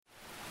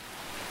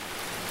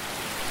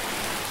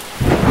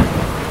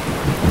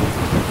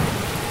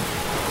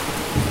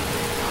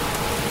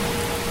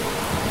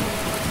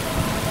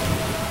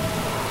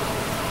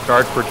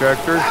Charge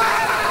projectors.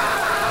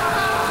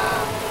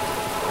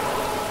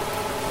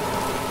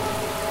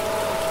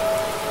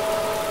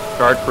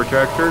 Charge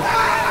projectors.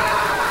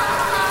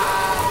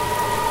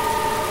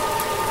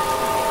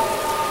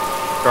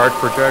 Charge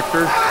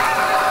projectors.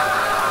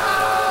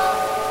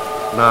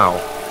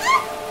 Now.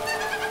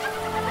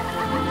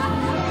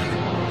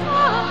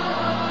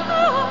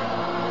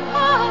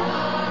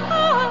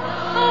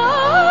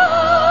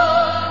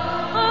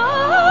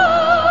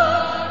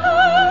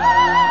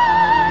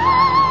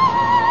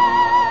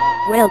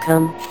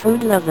 Welcome,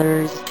 food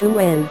lovers, to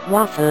When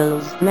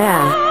Waffles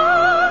Matter.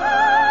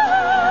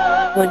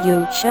 Would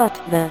you shut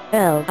the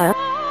hell up?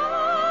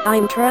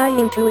 I'm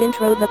trying to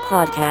intro the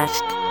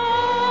podcast.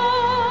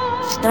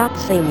 Stop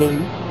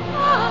singing.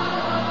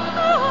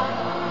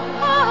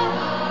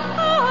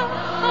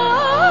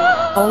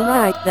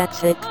 Alright,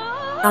 that's it.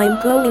 I'm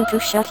going to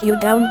shut you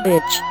down,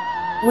 bitch.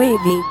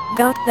 Wavy,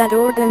 got that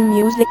organ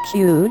music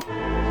cued?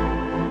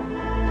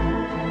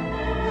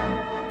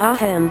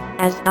 Ahem,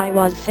 as I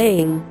was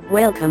saying,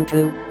 welcome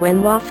to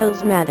When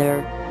Waffles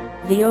Matter.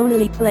 The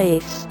only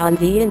place on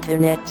the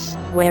internets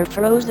where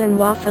frozen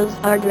waffles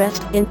are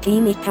dressed in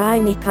teeny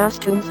tiny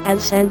costumes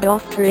as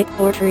send-off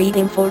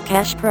trick-or-treating for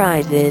cash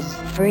prizes,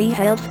 free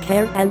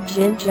healthcare and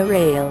ginger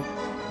ale.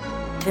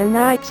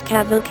 Tonight's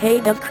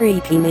cavalcade of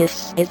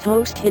creepiness is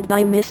hosted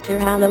by Mr.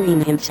 Halloween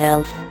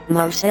himself,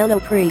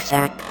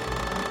 Marcelloween.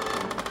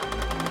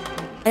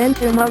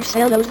 Enter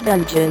Marcello's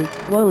dungeon,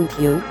 won't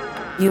you?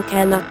 You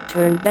cannot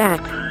turn back.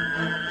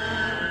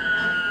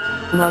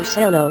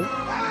 Marcello.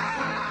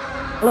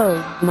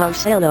 Oh,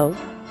 Marcello.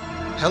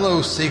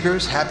 Hello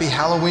Seekers, happy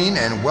Halloween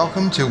and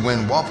welcome to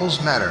When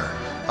Waffles Matter,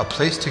 a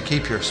place to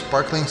keep your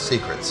sparkling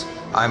secrets.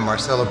 I'm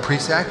Marcello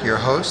Prisac, your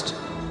host.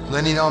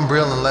 Lenny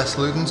Nombril and Les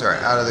Lutens are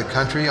out of the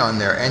country on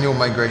their annual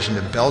migration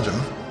to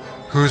Belgium.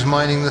 Who's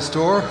minding the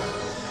store?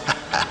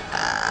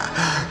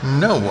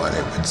 No one,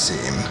 it would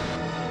seem.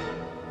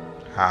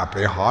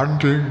 Happy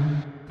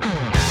hunting.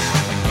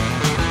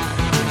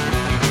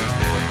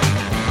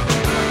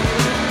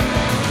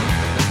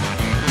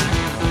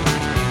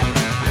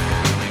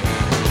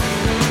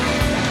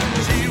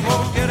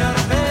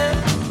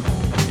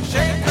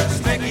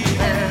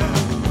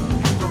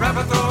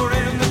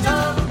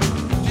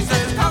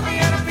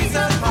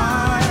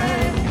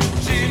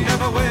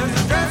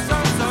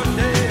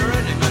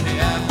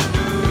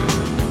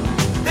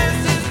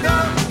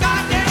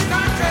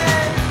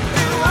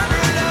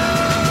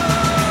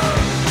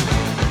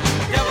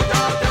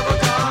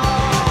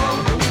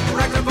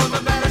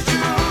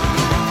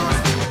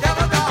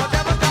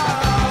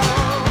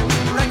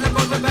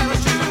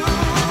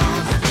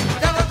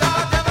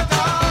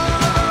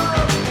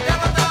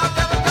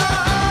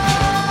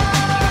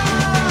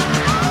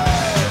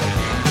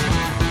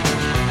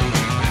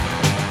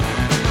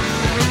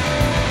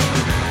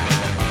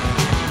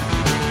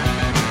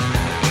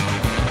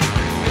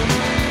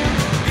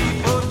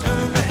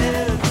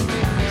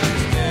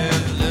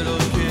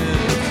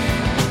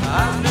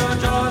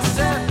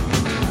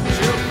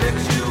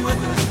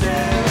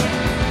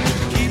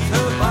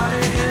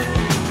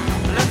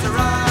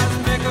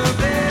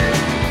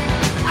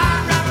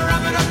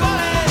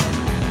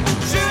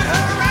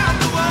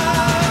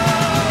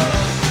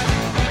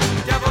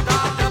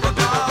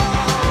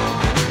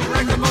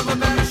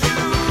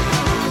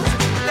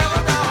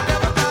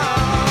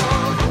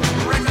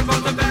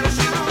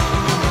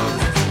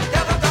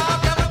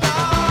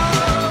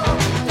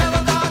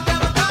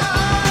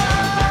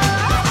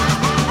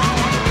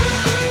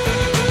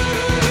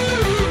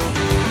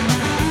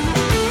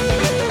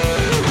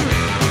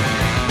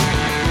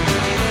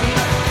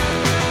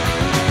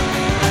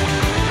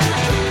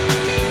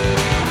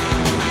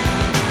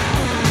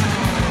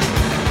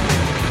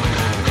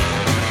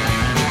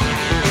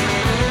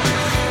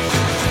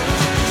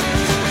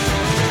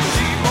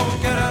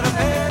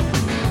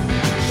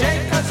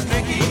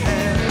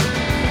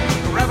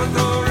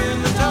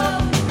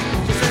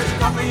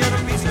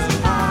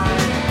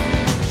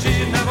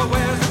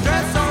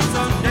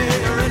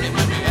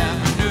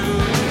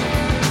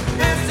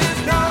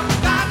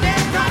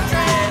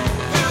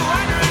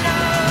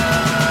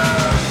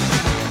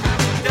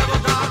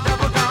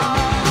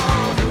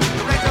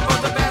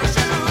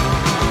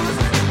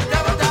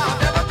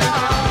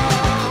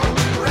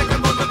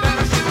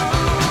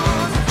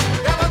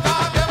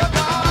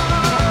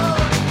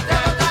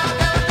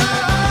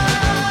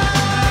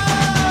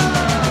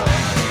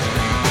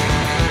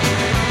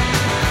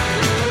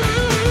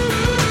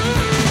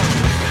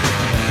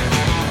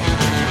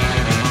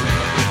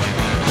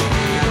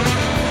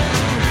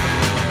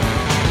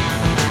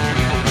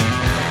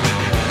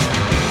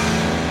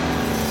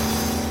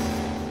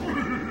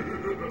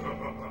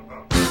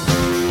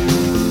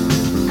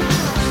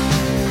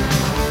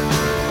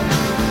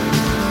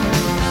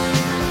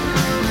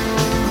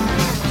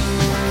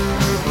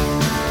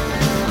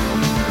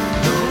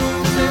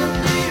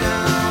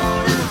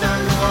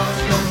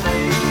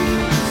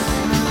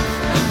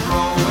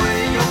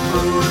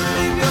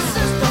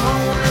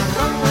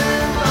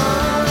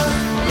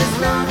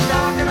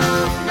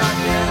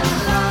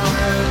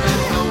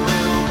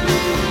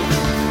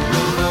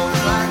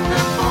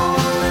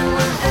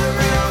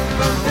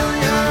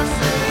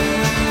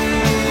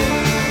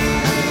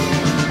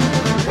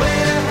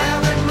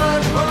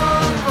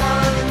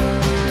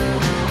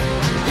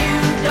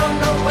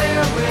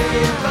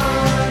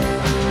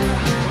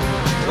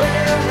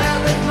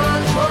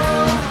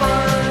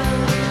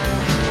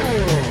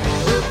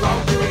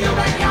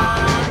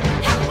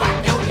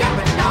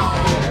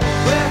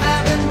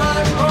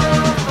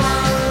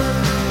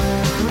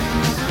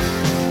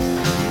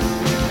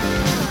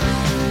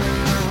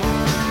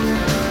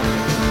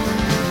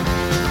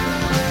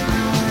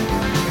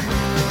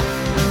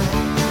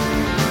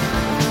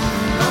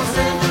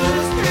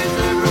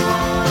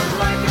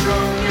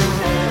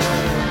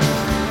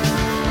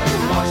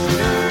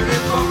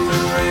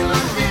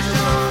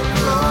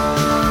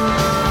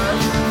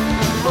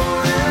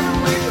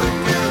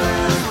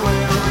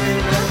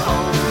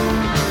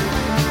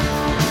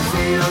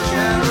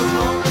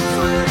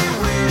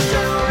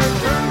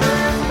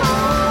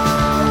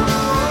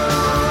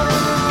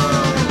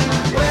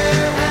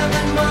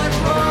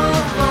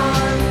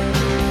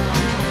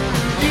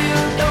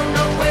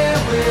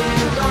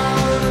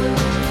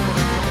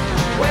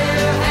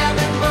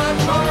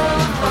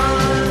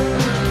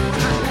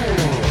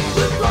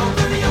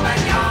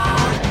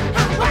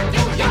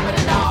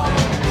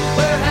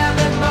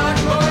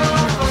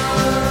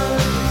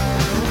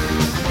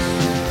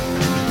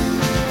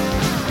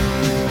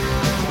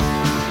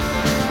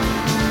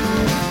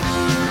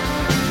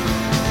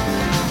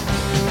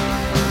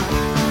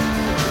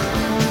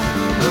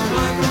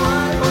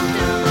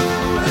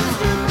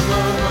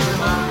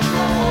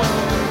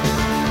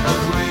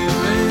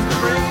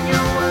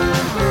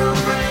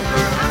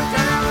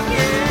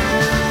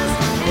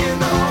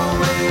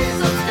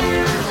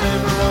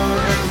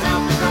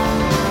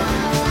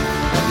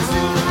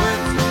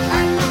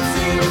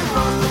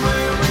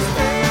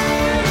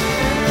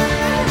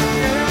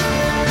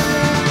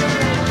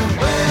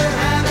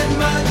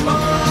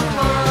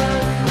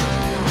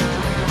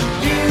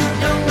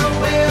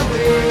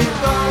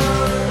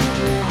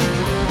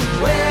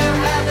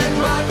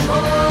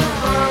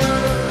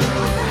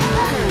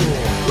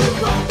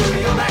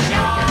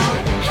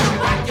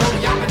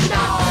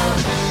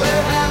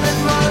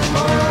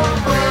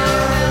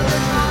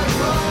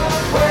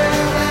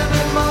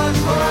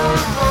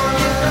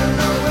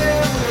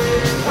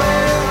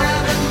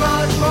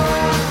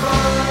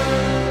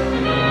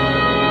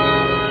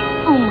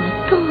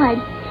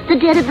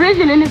 dead have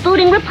risen and is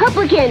voting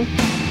Republican.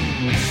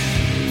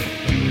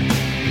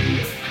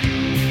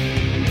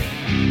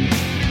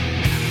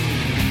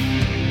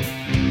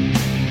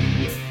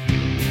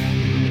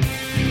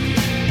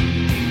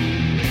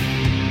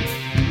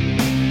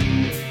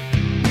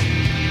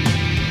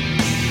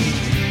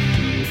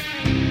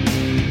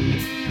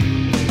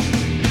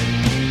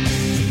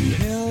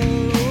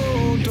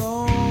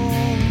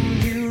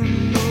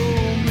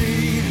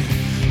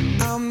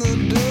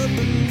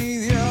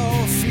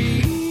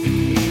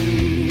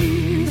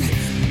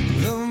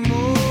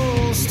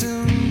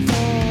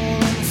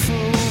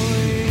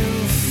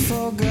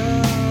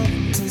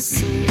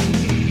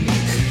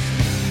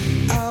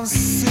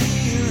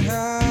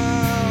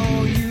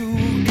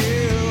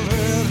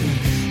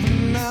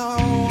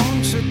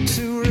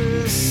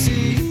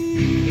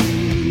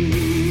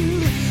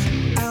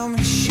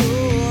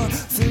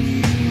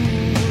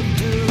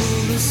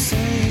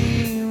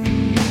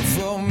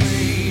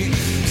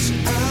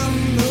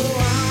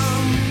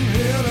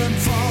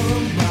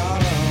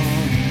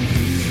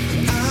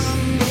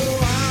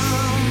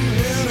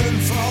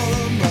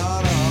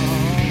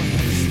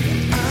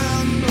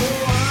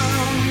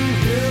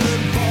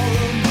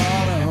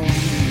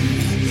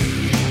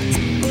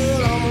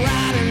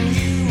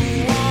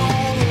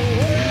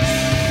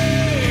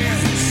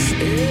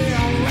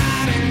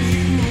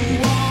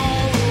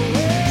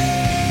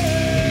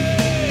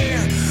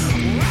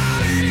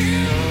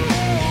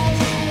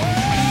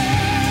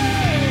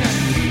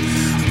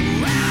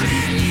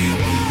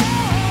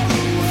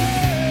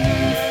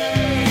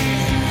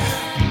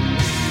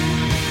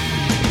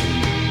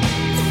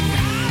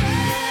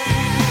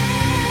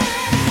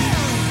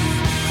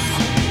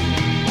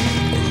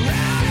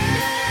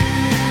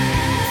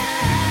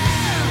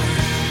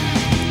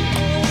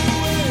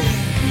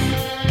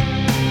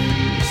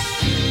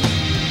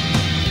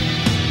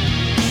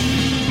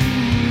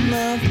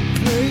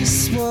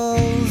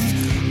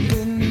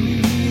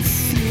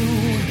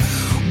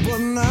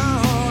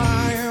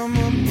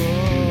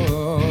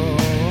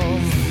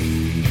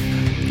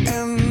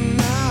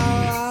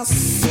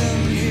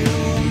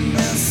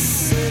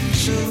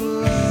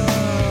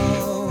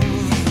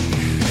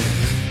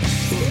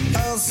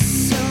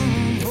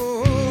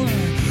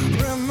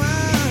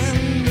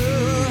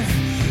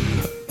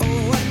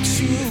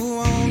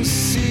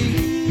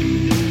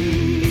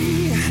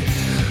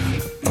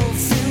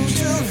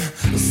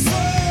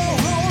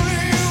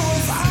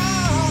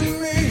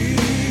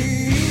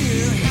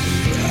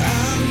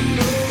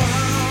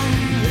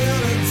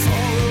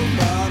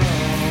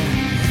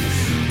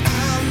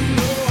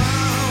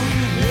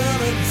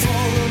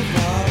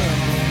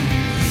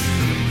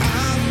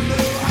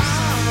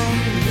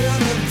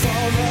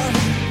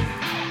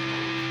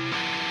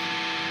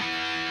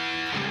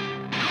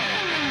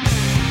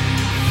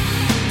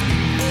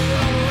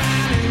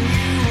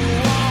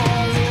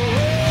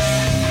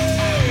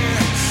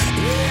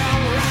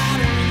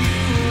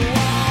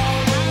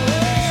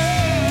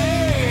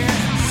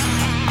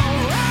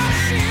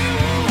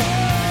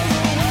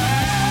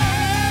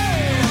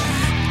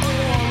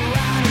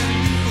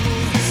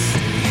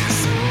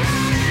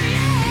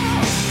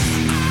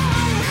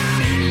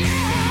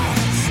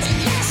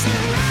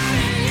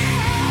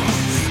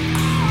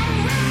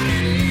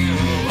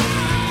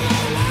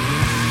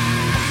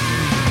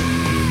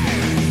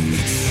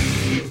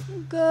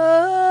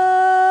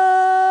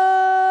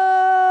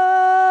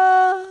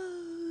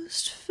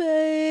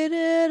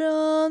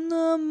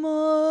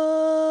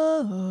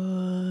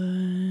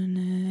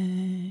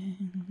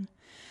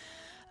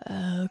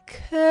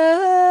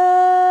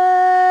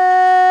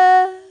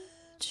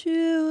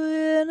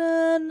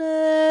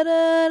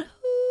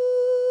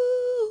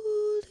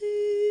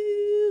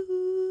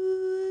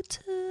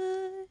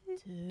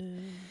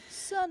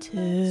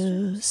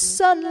 Till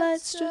sunlight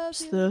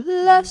strips the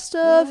last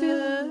of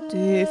your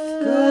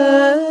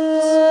defense,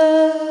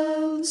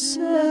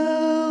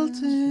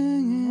 melting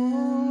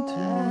into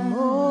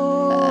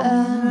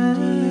and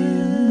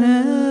you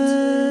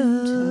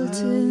melt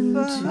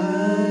into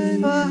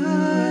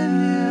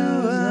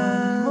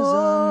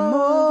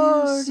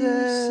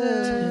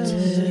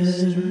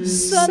till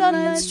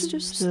sunlight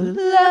strips the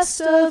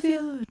last of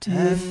your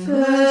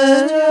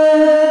defense.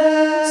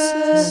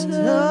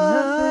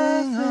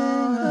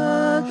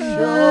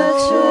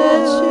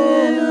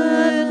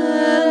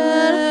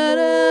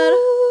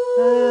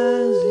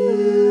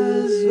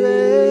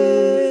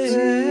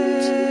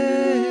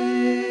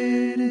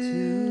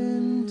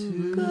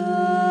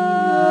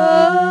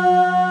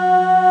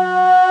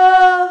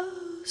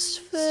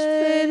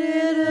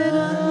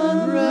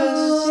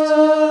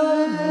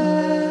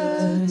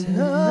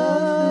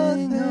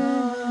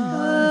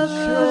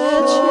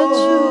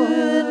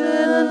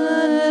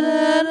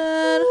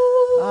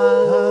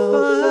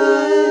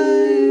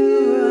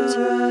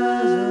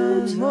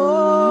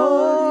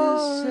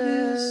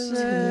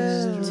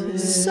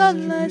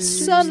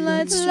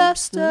 Sunlight's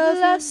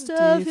last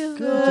of your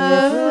defense.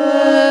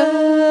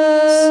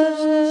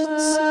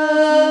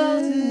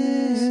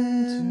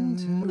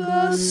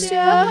 Close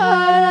your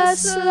heart.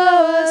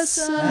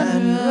 slowest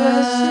and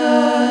rest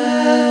your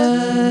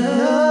head.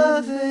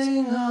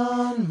 Nothing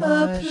on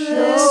my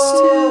place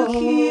to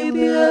keep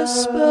your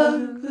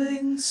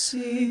sparkling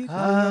secret.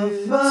 I'll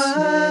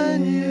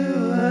find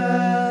you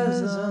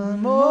as a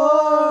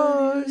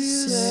more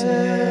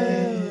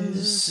say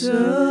soon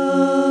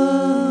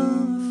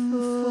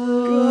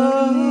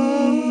for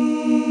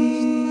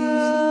me.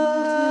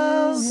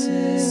 I'll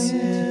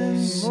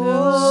sing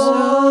more.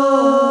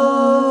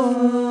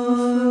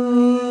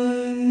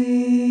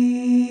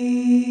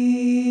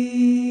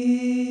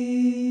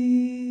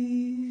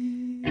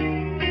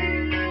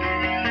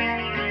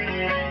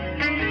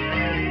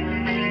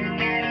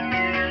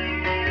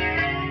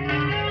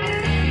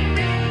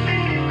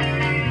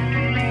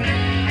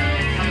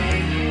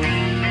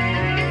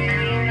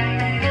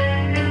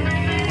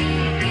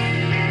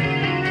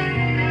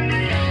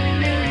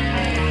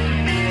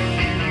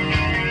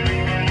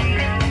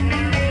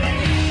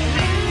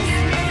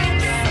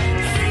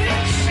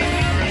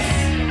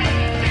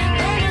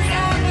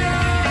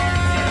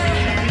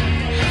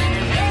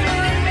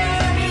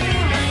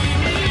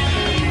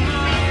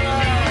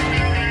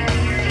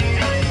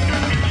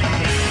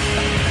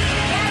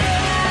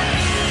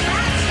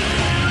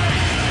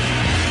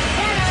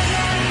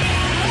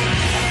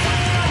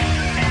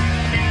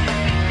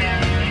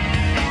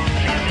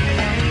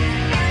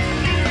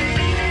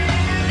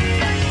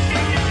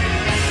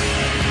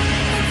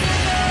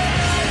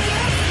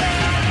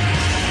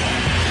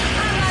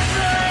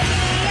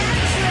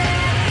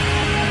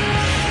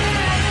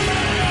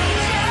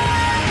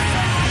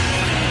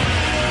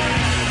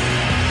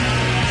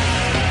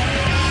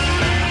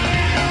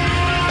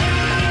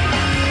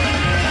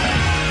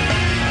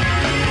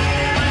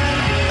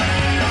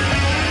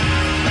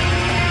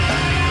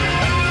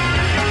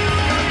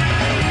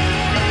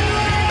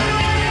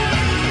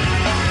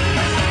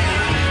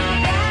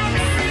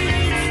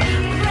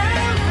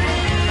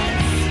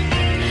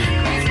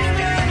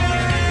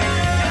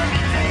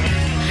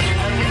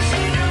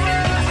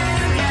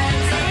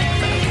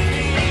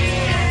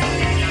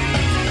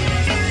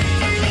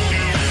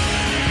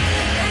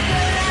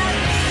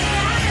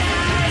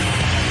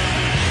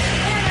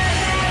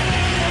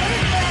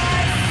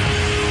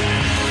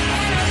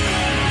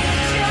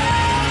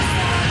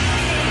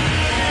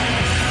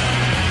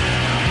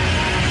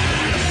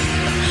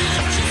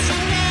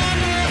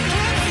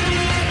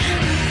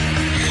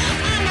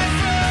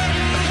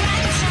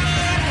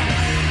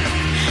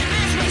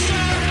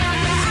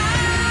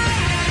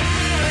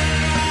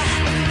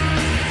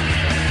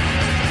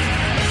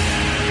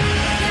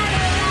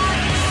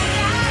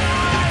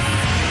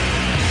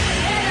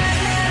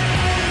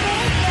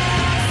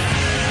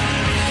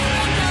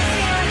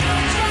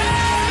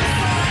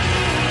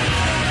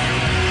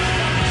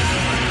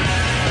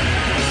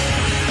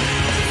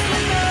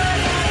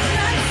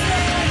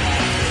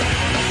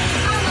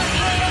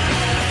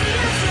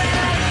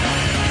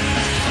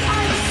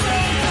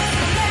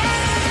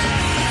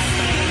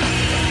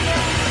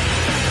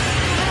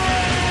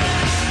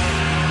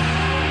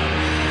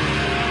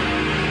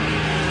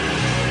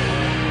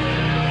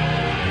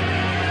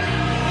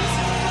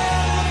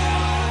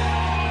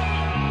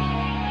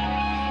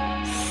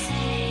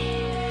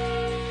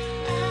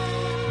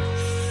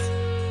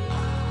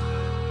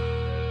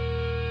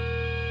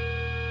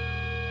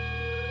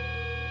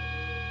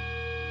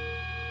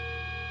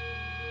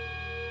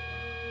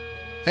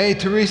 Hey,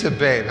 Teresa,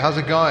 babe, how's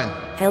it going?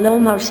 Hello,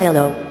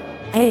 Marcello.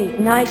 Hey,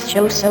 nice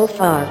show so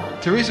far.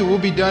 Teresa, we'll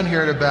be done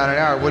here in about an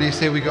hour. What do you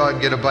say we go out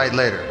and get a bite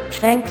later?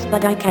 Thanks,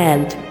 but I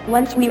can't.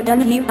 Once we're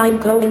done here, I'm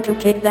going to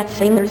kick that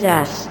singer's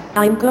ass.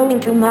 I'm going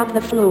to mop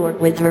the floor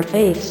with her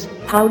face.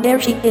 How dare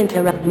she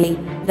interrupt me?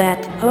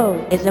 That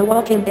hoe is a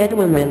walking dead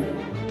woman.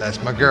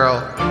 That's my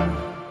girl.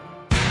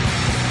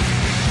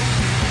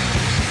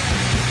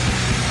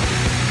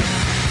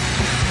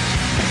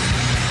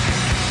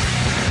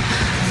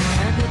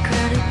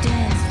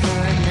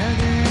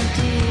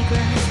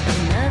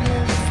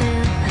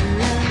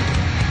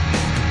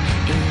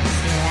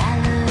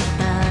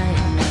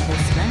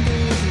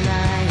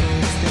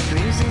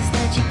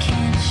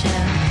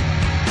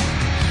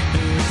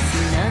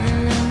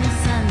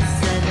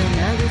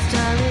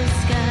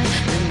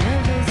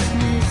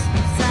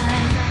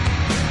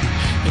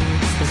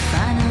 The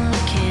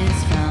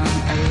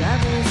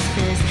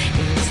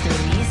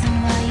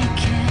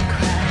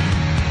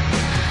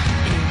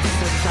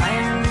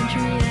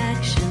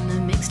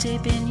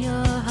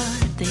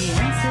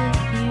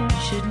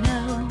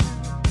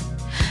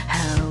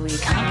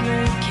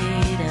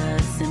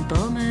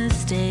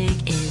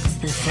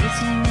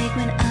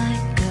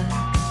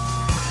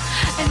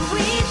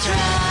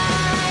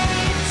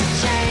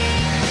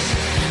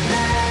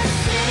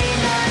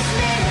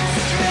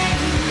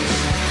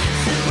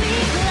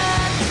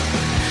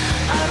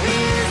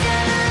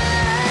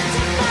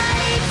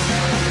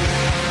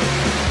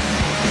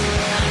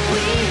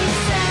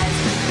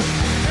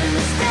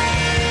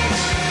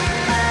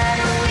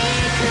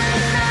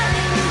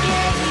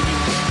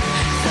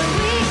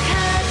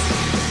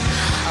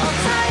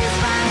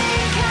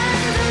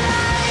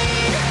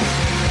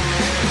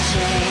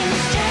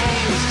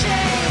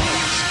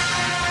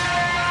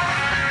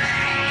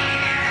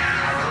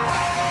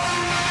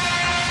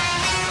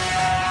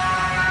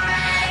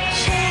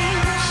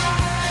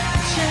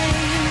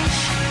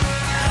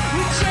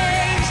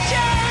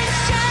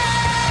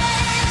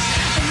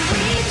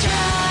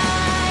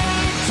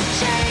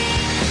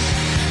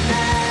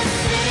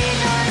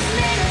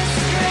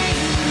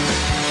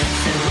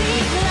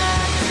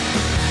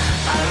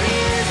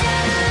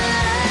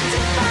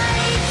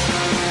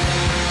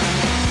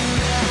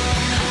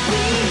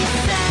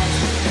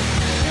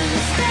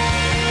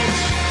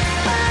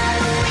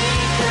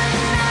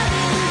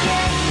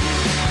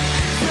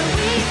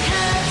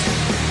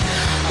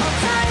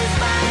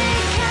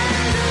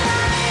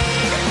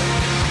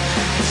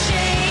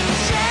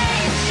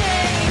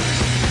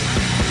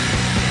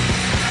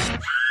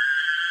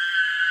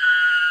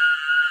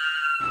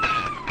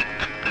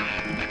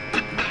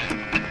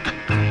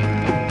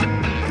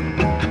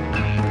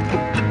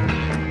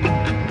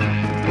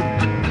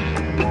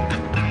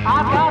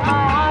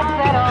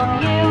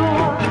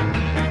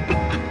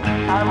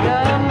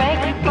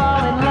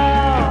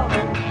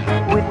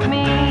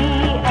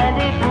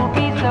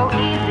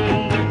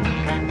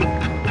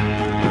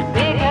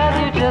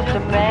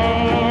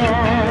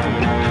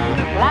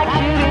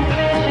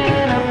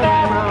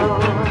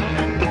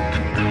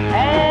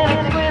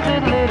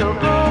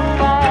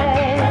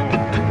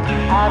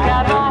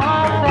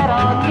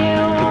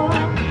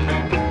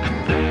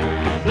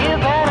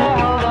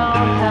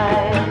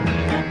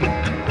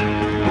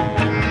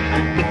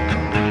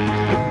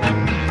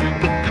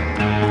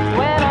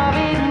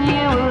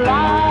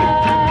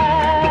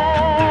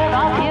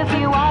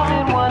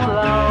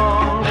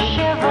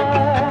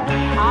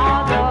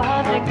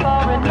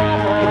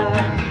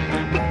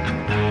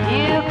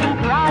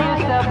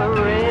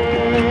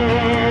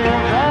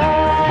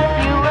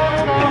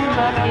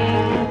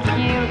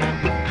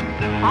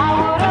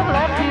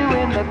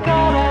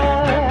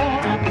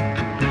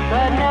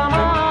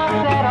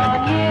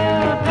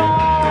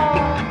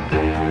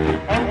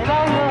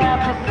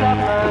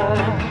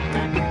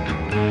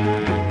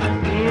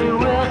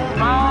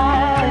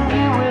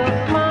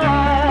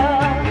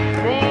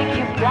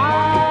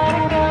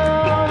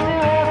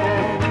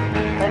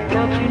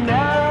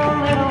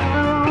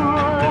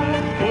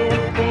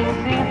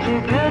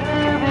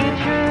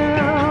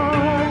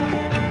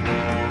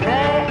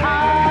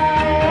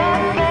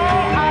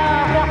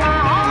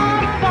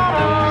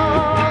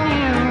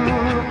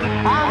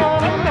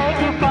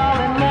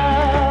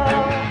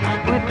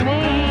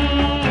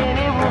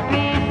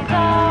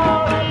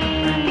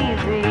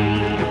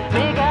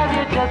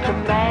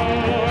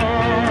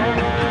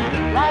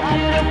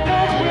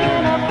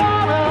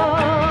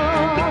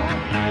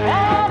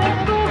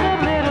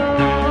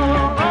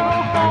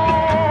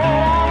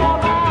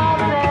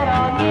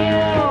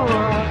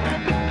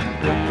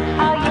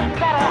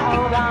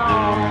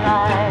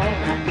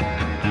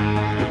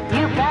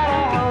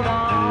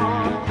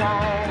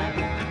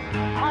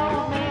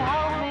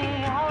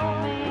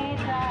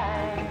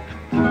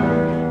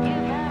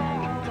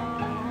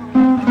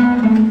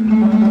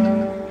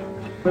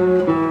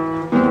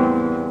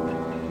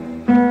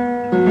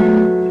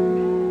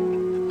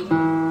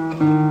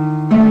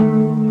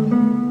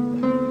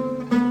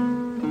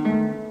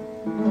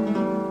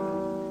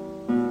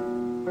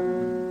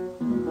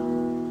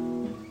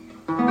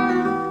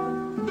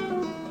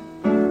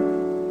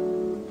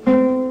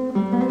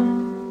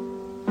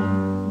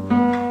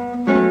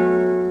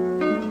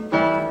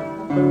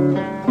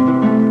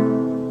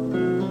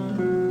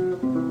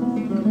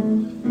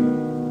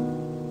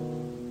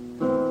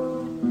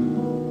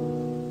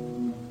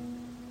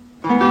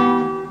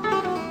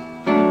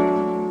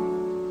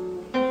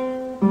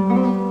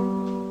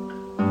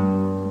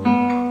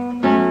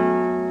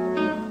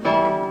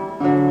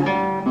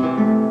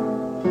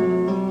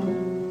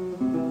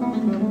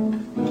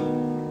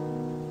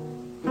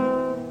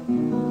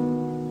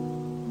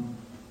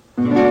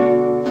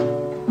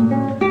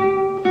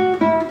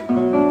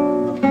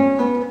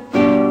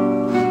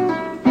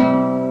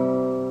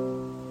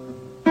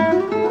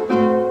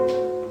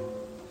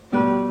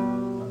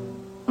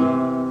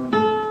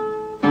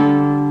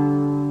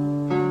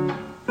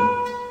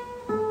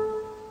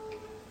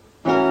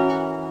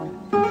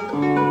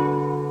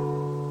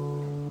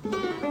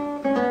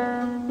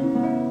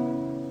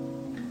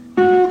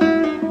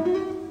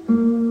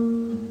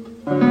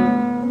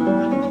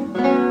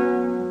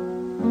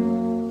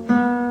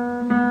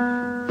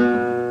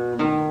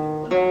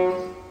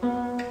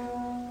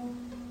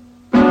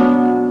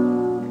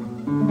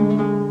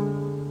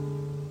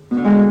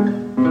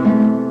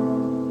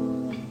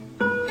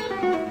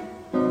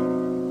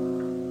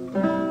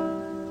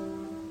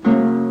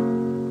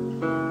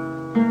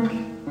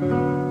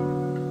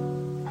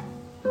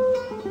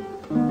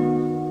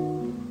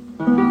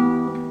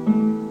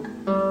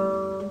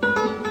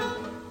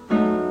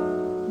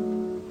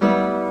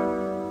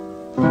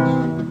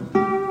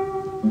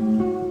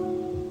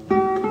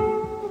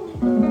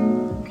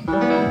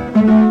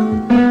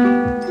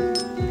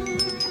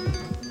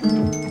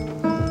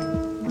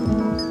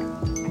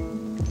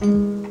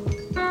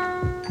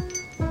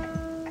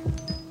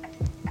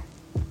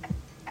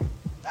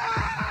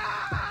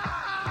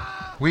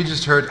We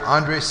just heard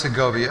Andres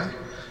Segovia.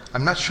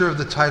 I'm not sure of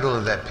the title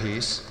of that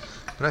piece,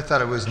 but I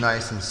thought it was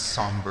nice and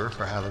somber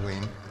for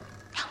Halloween.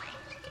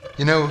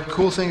 You know,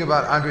 cool thing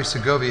about Andres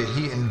Segovia,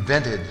 he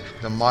invented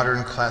the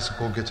modern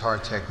classical guitar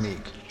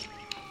technique.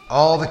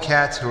 All the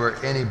cats who are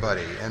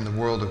anybody in the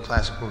world of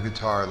classical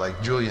guitar,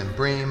 like Julian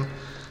Bream,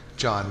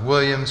 John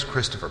Williams,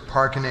 Christopher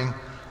Parkening,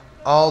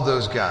 all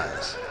those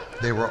guys,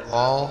 they were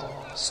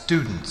all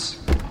students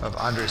of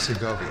Andres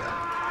Segovia.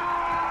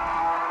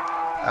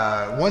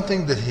 One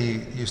thing that he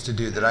used to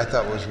do that I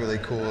thought was really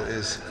cool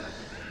is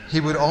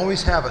he would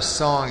always have a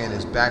song in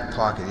his back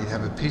pocket. He'd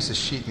have a piece of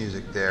sheet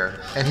music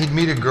there, and he'd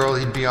meet a girl.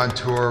 He'd be on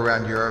tour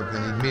around Europe,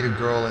 and he'd meet a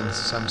girl in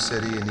some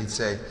city, and he'd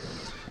say,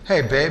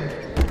 "Hey, babe,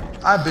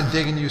 I've been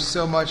digging you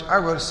so much, I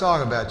wrote a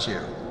song about you."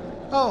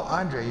 "Oh,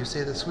 Andre, you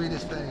say the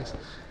sweetest things."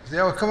 He'd say,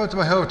 "Oh, come up to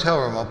my hotel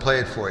room, I'll play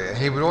it for you." And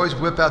he would always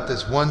whip out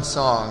this one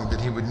song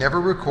that he would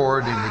never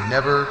record, he would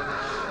never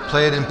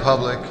play it in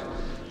public,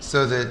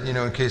 so that, you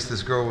know, in case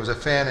this girl was a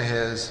fan of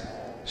his,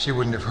 she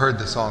wouldn't have heard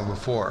the song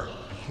before.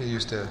 He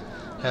used to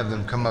have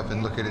them come up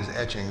and look at his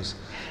etchings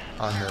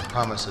on the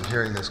promise of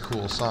hearing this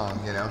cool song,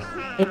 you know.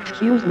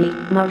 Excuse me,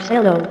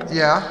 Marcello.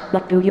 Yeah?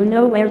 But do you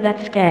know where that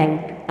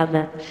skank of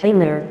a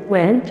singer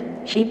went?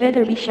 She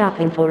better be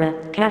shopping for a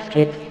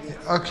casket.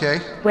 Okay.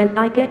 When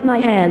I get my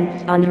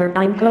hands on her,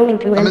 I'm going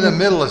to... I'm in the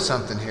middle of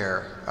something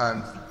here.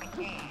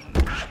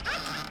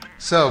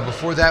 So,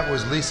 before that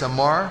was Lisa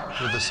Marr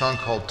with a song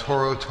called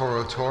Toro,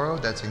 Toro, Toro.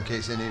 That's in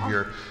case any of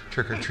your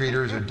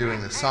trick-or-treaters are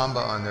doing the samba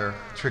on their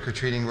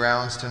trick-or-treating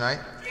rounds tonight.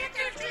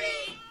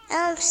 Trick-or-treat!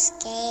 I'm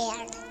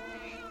scared.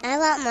 I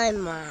want my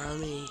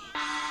mommy.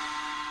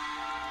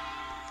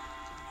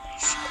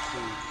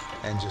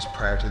 And just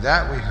prior to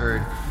that, we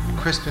heard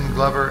Crispin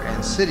Glover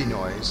and City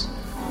Noise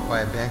by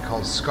a band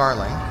called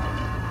Scarling.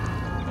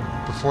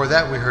 Before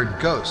that, we heard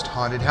Ghost,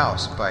 Haunted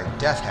House by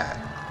Death Hat.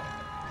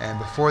 And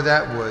before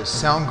that was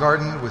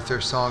Soundgarden with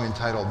their song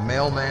entitled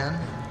Mailman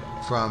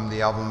from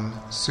the album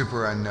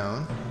Super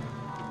Unknown.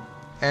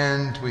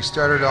 And we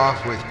started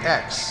off with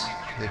X.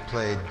 They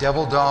played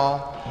Devil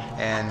Doll,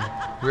 and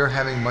We're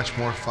Having Much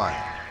More Fun.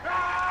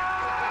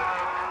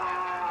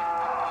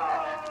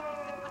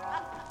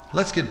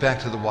 Let's get back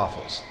to the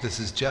waffles. This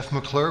is Jeff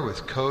McClure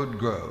with Code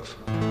Grove.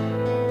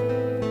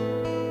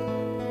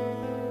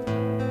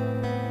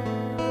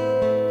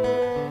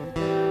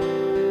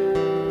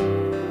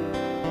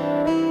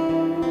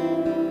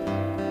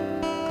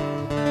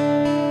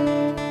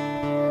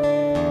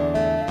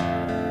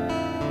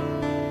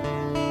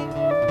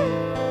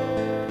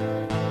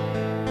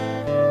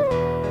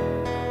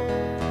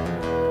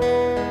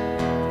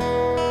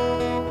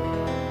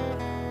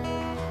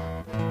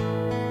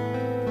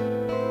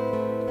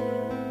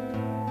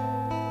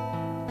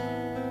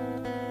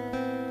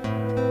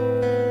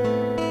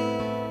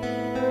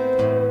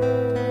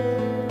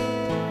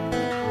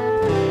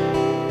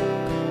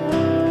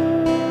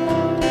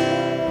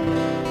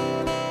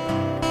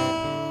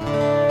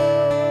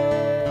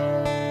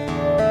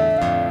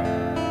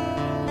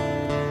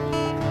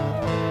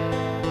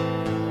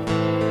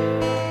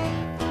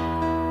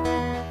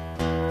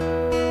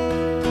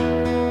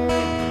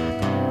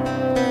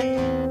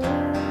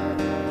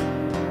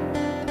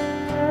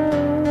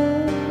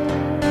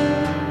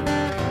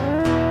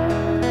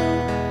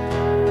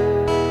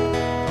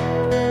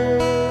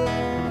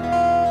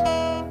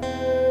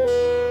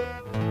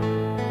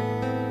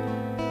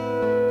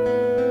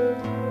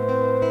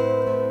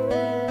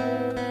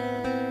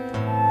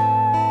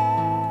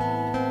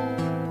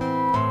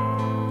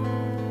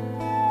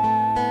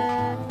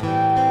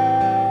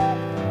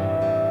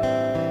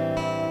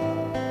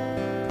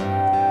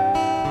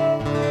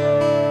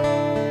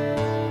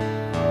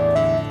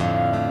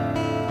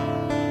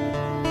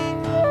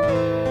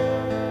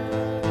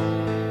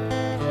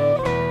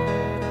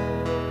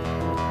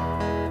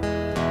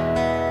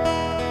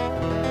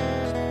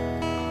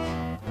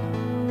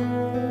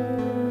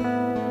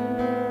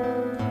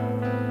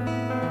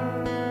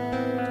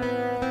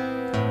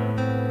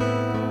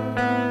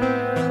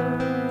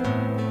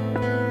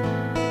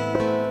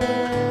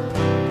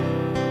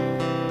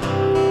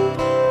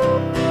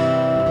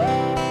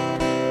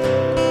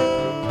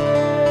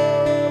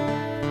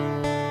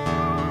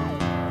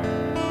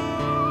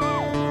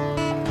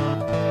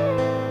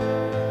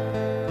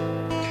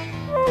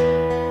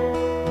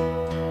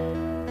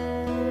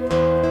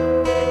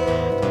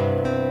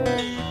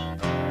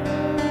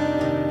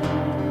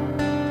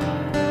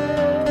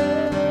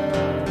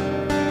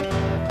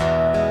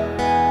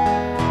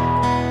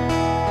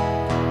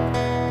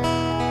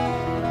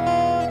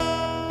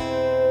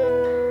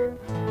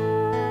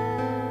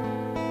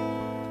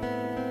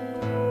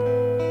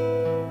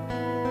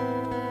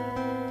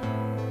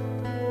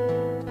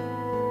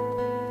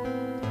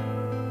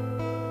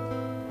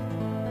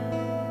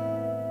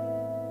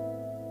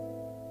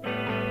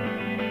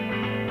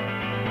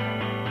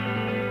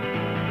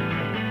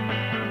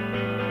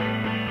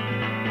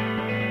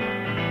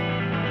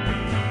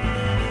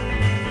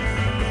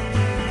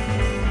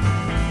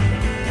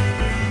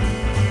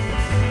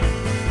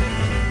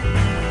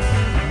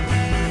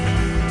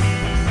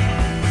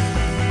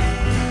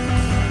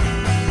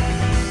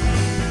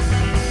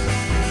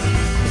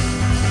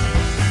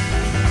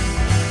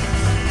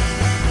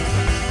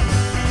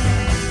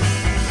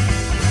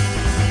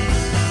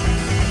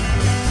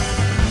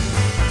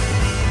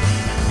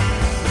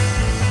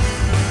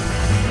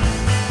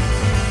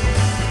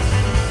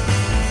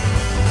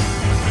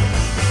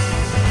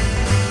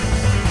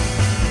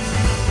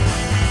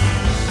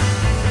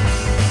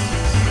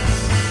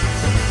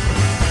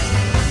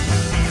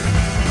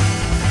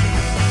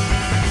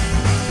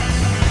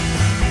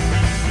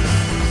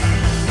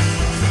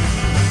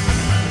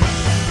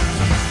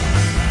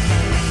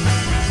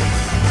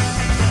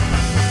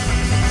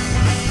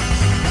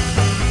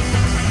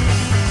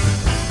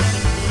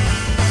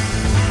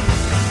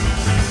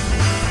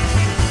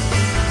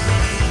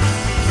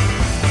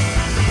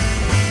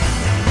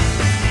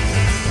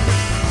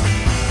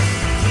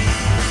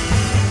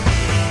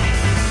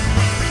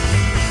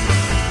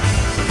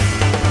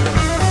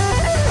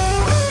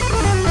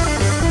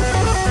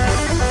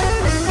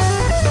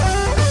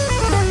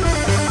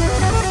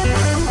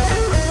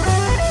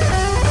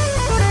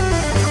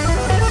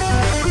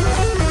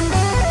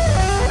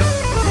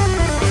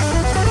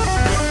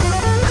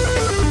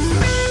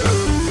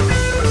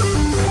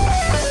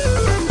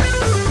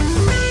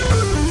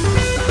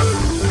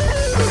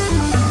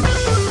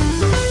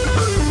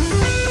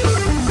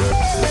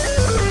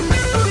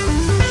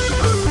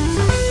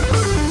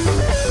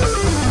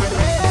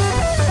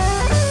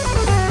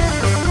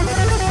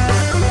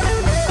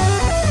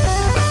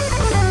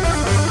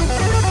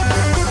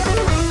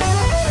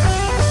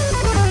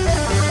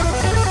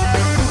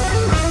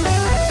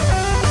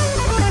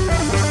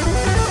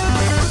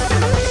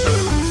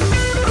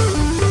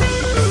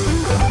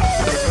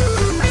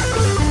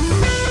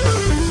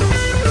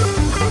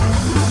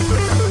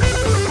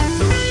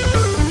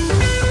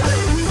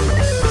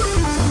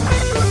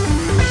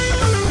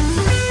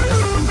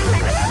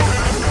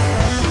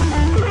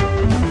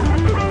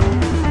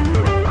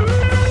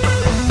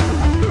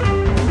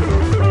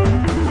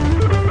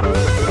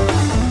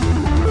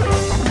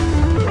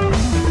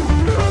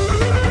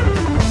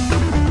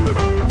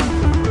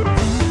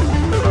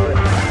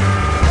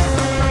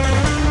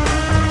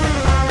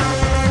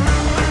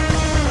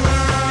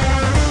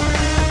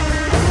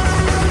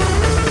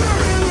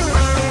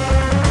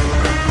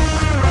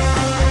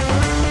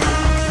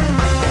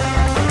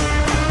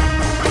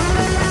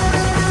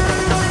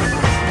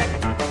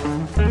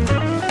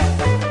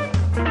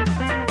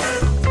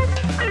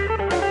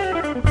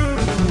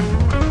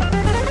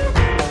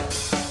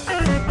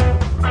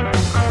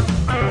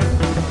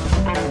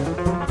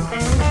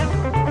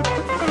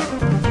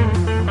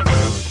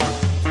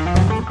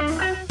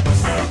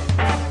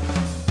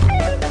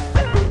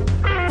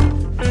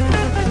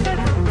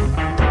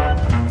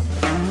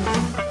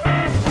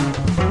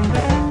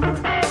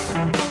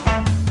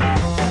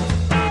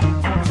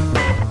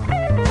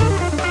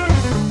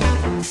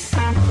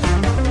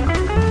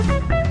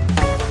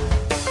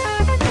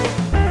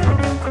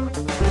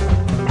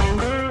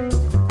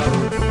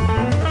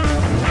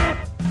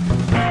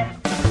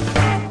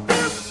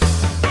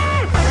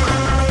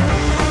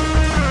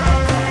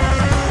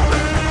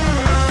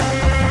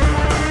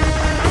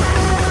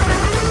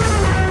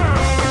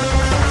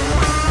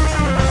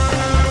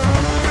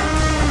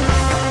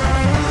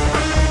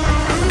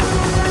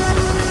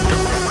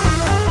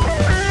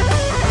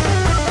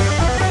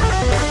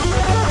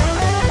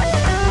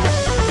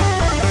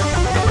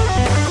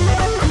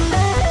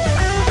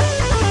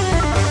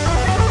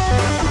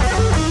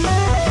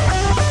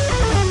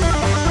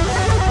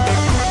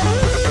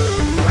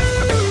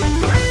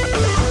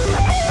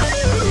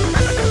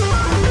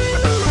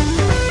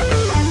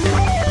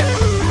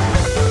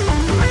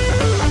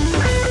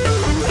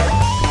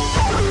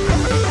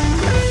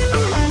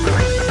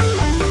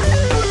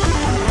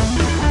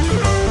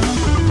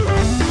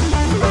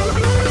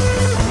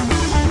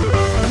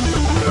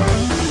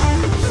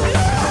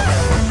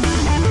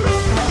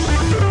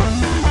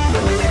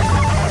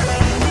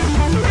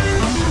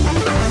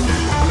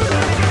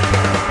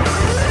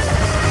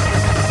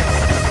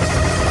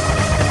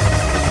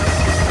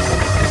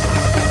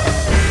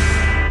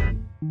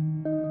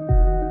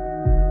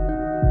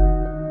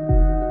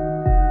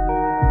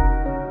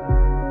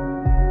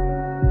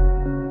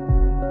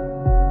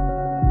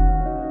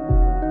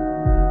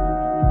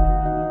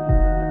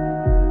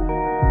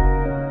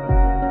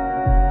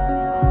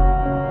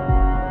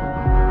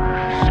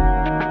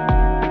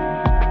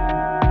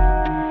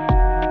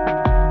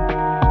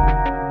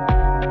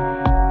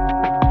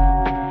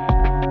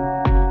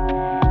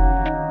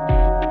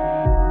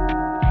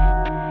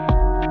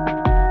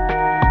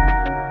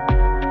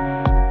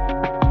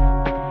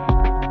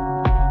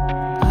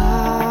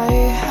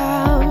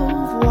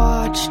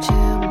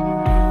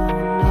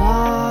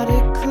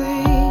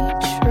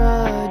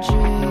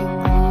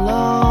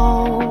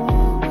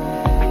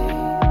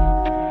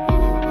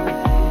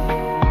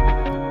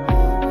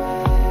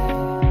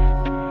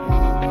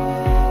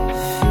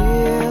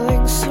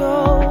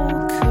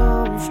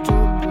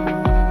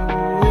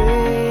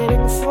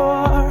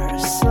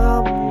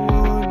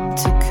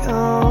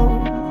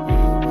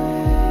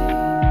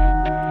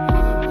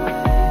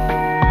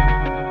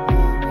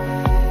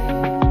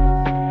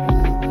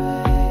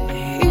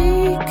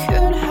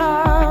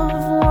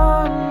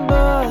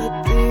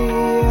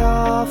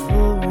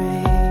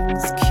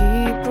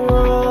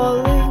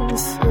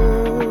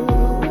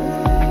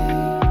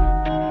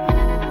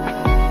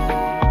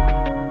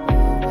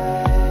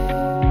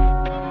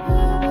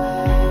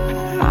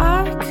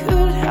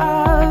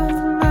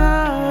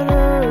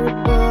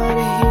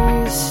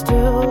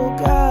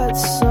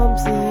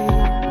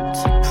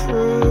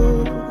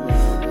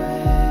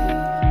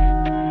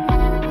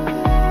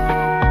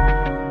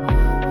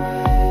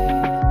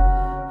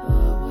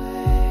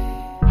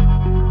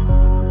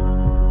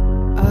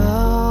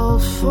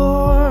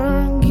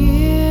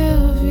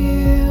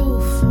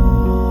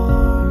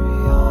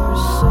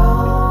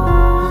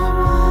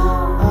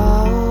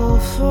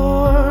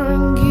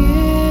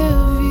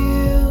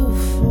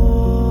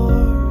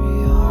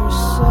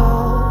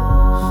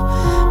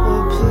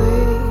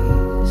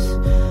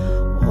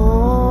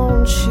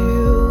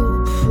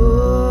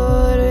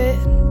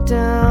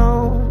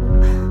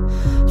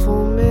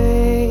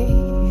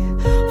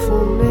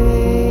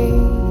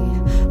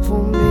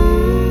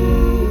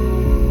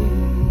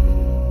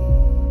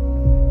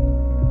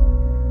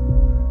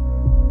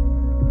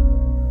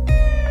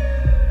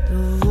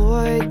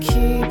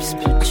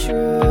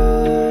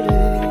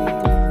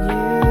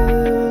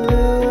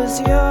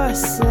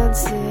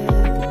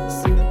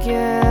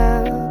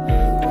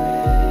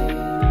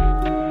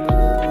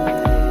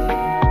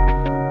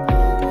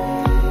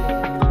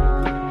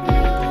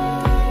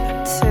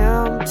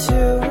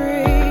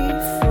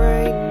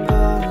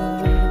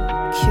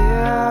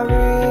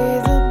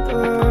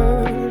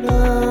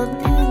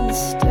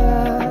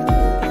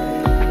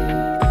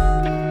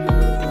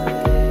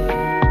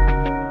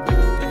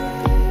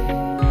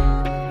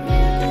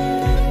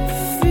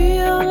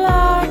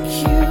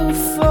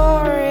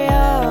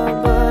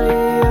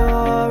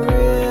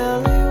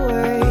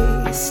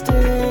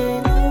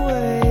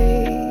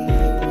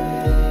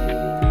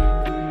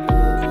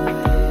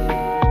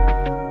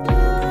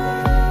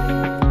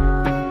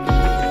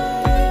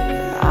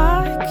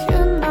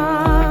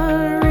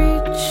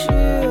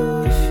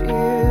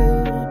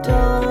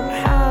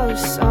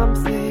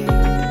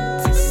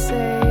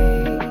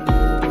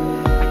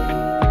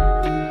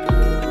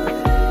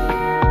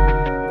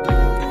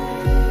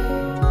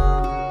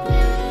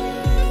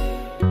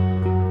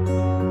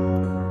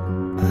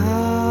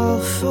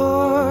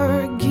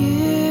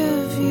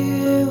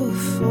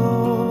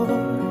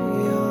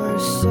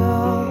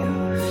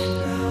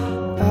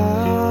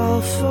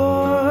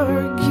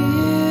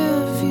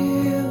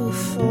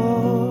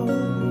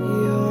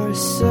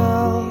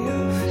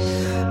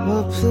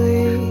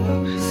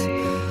 please,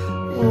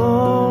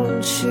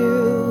 won't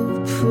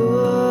you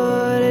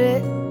put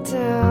it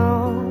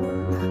down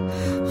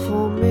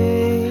for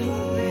me,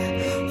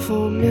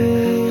 for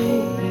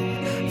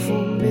me,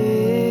 for me.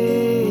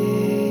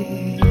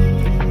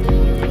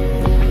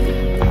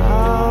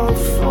 I'll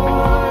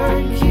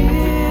forgive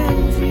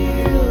you for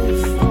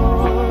yourself.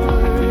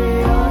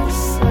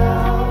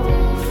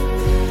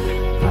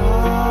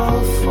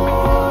 I'll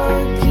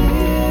forgive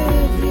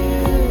you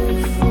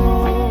for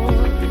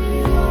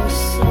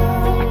yourself.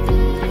 I'll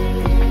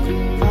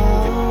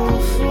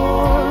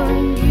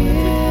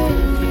forgive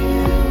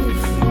you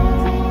for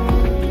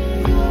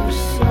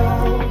yourself.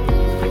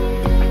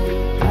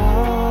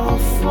 I'll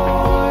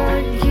forgive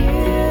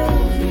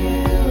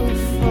you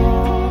for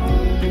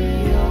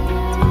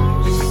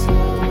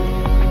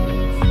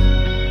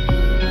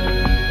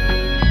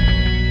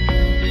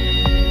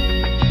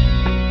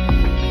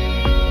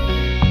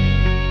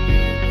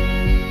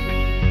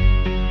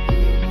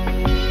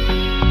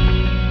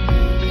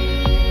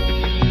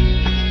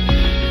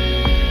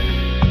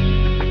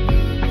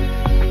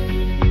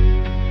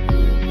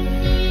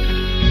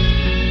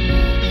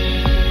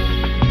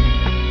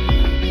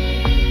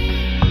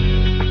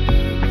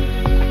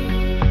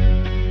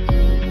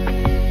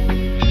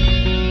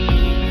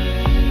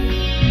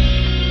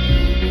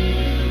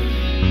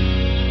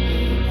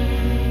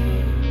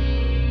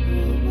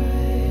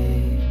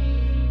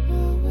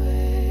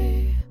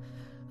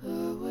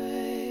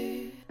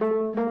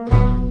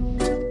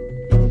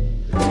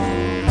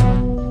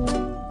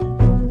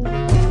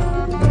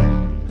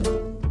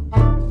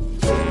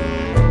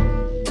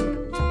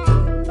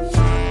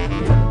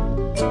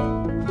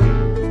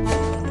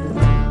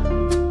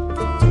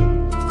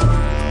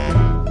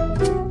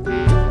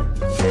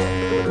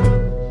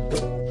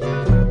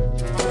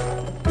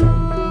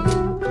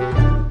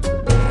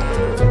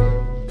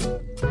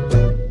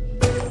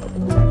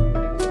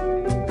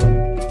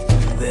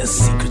There's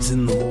secrets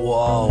in the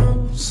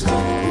walls,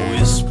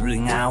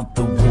 whispering out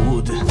the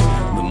wood.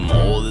 The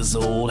more this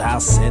old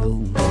house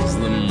settles,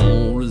 the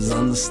more is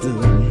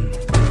understood.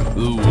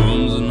 The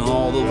wounds in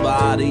all the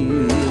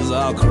bodies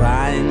are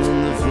crying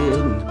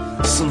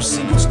underfoot. Some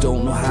secrets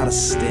don't know how to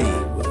stay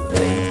where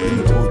they've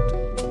been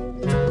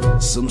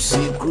put. Some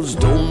secrets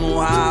don't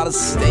know how to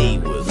stay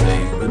where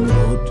they've been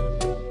put.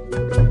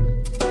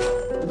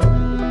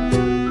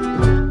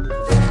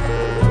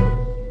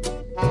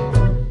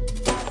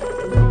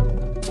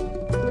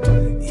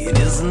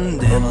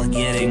 Never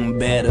getting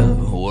better,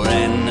 or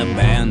an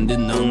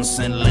abandoned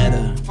unsent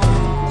letter,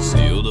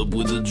 sealed up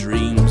with the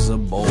dreams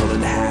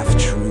aborted half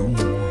true.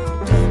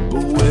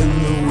 But when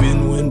the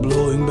wind went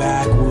blowing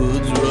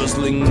backwards,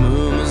 rustling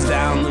murmurs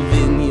down the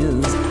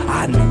vineyards,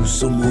 I knew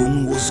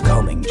someone was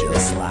coming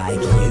just like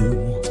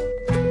you.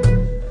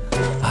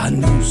 I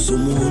knew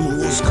someone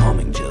was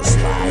coming just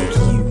like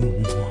you.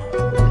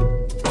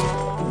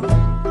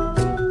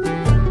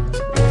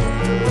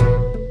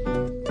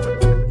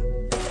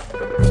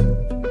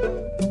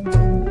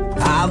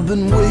 I've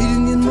been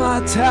waiting in my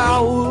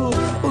tower,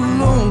 a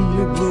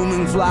lonely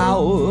blooming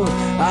flower.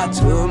 I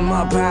turn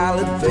my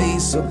pallid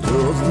face up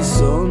towards the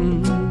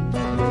sun.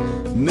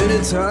 Many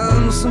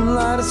times some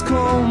light has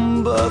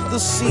come, but the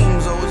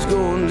seam's always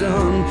going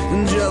down.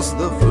 And just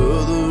the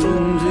further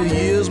into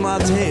years my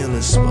tale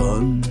is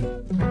spun.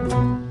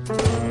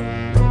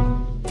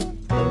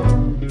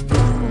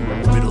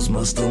 Riddles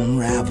must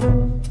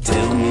unravel.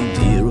 Tell me,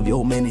 dear, of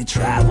your many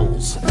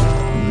travels.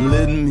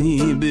 Let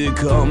me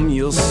become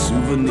your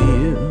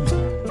souvenir.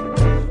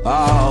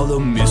 Ah, the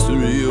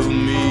mystery of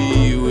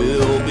me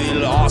will be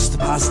lost to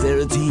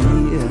posterity.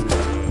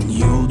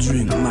 You'll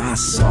drink my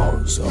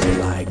sorrows up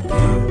like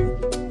beer.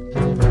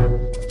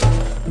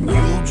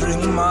 You'll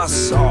drink my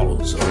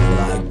sorrows up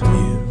like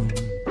beer.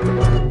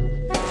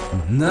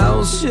 And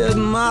I'll shed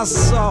my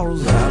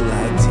sorrows out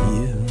like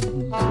tears.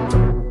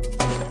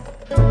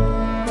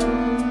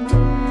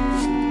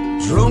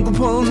 Drunk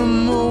upon the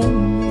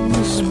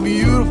most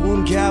beautiful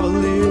and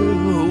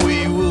cavalier,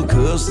 we will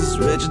curse this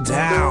wretched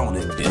town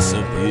and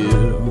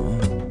disappear.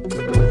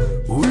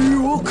 We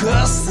will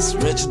curse this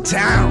wretched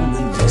town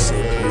and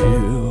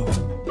disappear.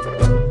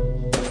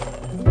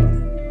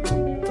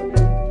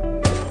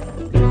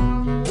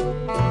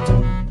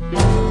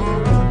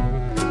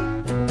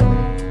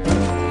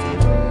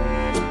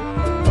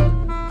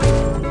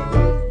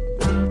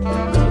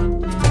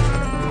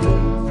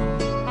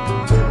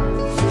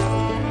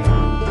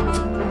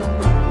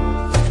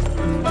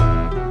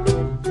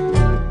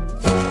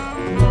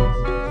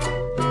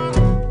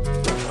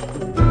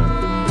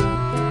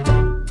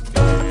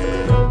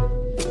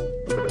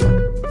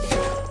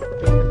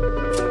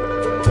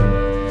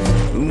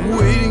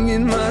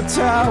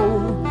 Tower,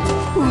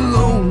 a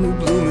lonely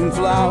blooming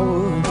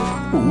flower,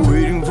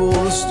 waiting for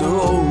the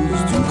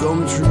stories to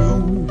come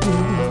true.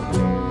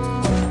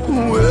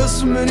 Where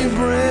so many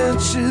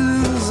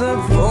branches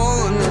have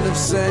fallen and have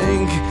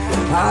sank,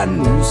 I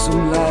knew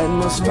some light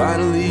must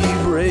finally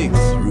break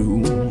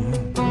through.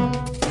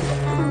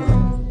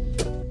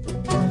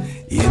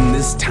 In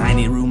this this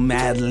tiny room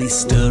madly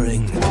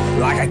stirring,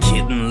 like a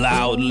kitten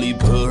loudly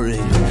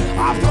purring.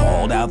 I've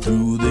called out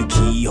through the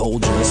keyhole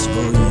just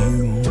for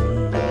you.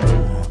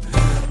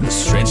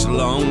 Stretched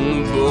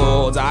along the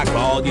boards, I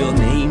called your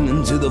name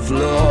into the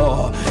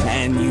floor,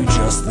 and you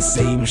just the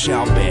same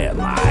shall bear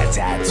my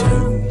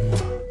tattoo.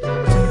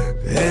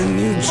 And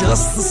you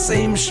just the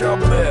same shall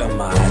bear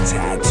my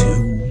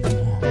tattoo.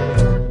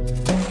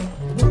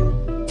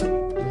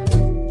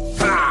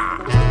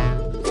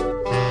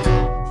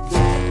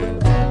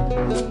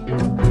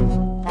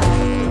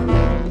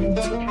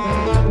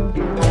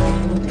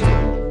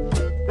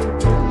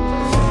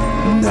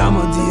 Now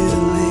my dear,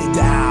 lay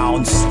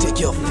down, stick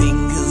your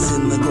fingers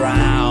in the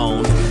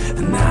ground,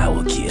 and I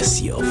will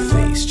kiss your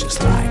face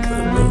just like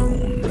the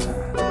moon.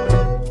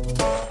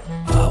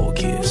 I will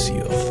kiss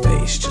your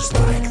face just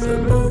like the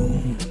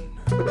moon.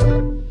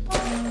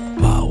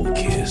 I will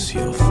kiss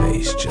your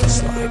face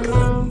just like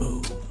the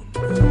moon.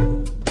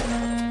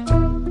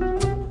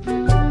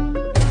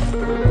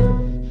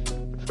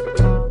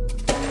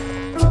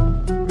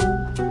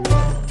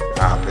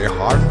 Happy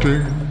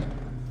hunting.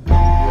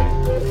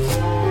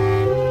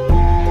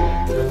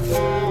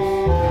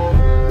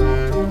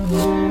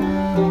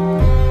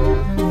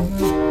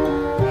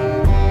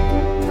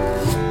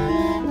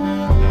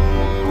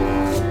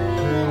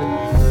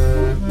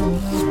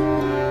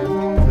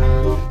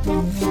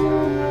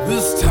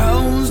 This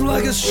town's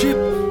like a ship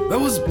that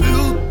was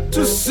built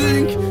to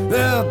sink.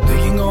 They're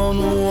digging on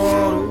the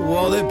water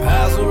while they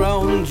pass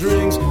around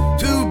drinks.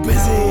 Too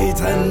busy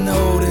to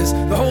notice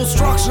the whole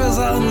structure's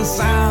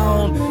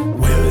unsound.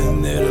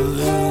 Wearing their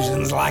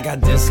illusions like a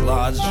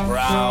dislodged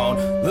crowd.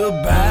 The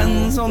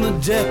band's on the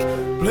deck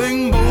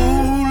playing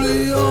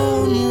boldly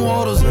on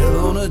water's head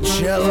on a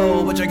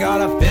cello, but you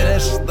gotta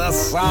finish the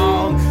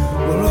song.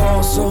 Well,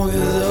 our song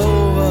is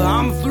over,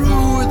 I'm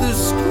through with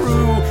this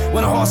crew.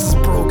 When a horse is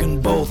broken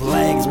both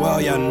legs,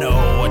 well, you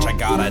know what you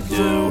gotta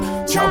do.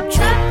 Chop,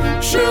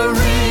 chop,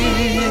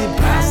 cherie,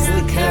 pass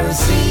the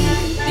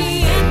kerosene.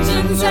 The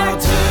engines are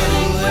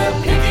turning,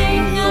 they're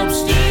picking up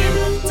steam.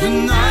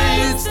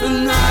 Tonight's the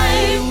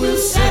night, we'll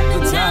set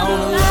the town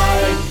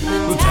alight.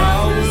 The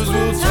towers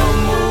will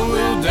tumble,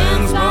 we'll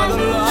dance by the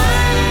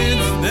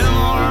lights. Them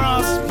or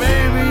us,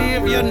 baby,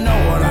 if you know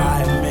what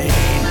I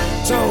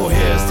mean. So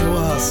here's to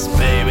us,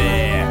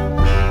 baby.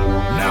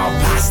 Now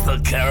pass the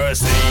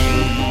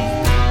kerosene.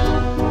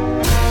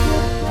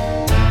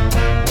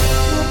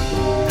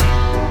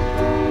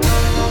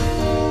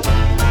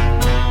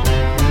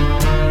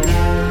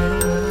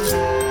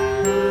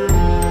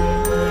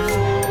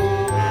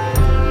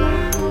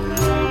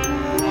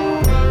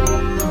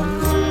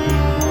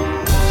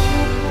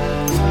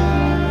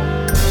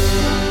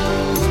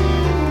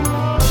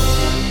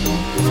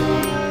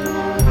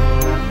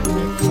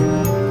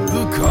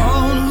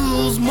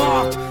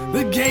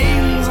 The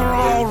games are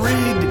all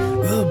rigged.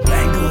 The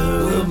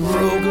banker, the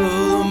broker,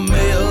 the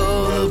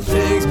mayor, the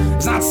pigs.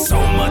 It's not so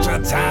much a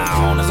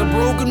town as a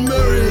broken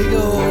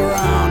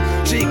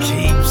merry-go-round. She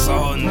keeps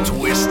on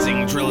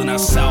twisting, drilling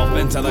herself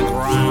into the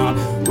ground.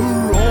 We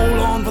roll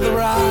on for the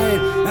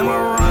ride, and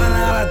we're running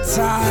out of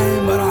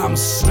time. But I'm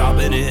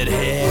stopping it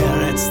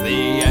here, it's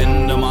the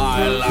end of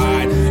my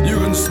line. You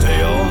can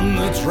stay on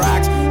the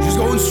tracks, she's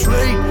going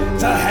straight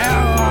to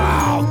hell.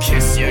 I'll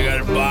kiss you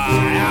goodbye,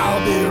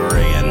 I'll be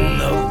ringing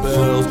the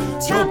bells.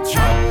 Chop,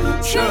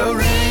 chop,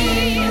 cherry,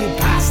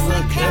 pass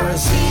the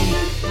kerosene.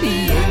 The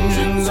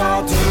engines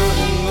are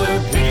turning,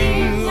 they're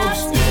picking up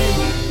steam.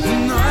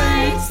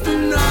 Tonight's the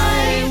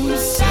night, we'll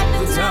set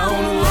the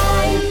town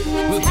alight.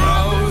 The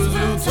towers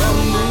will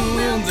tumble,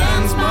 we'll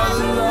dance by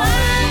the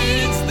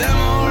lights. Them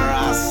or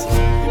us,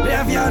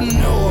 if you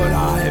know what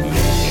I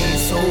mean.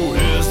 So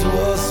here's to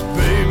us,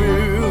 baby.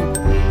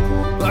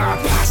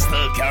 Pass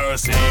the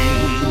kerosene.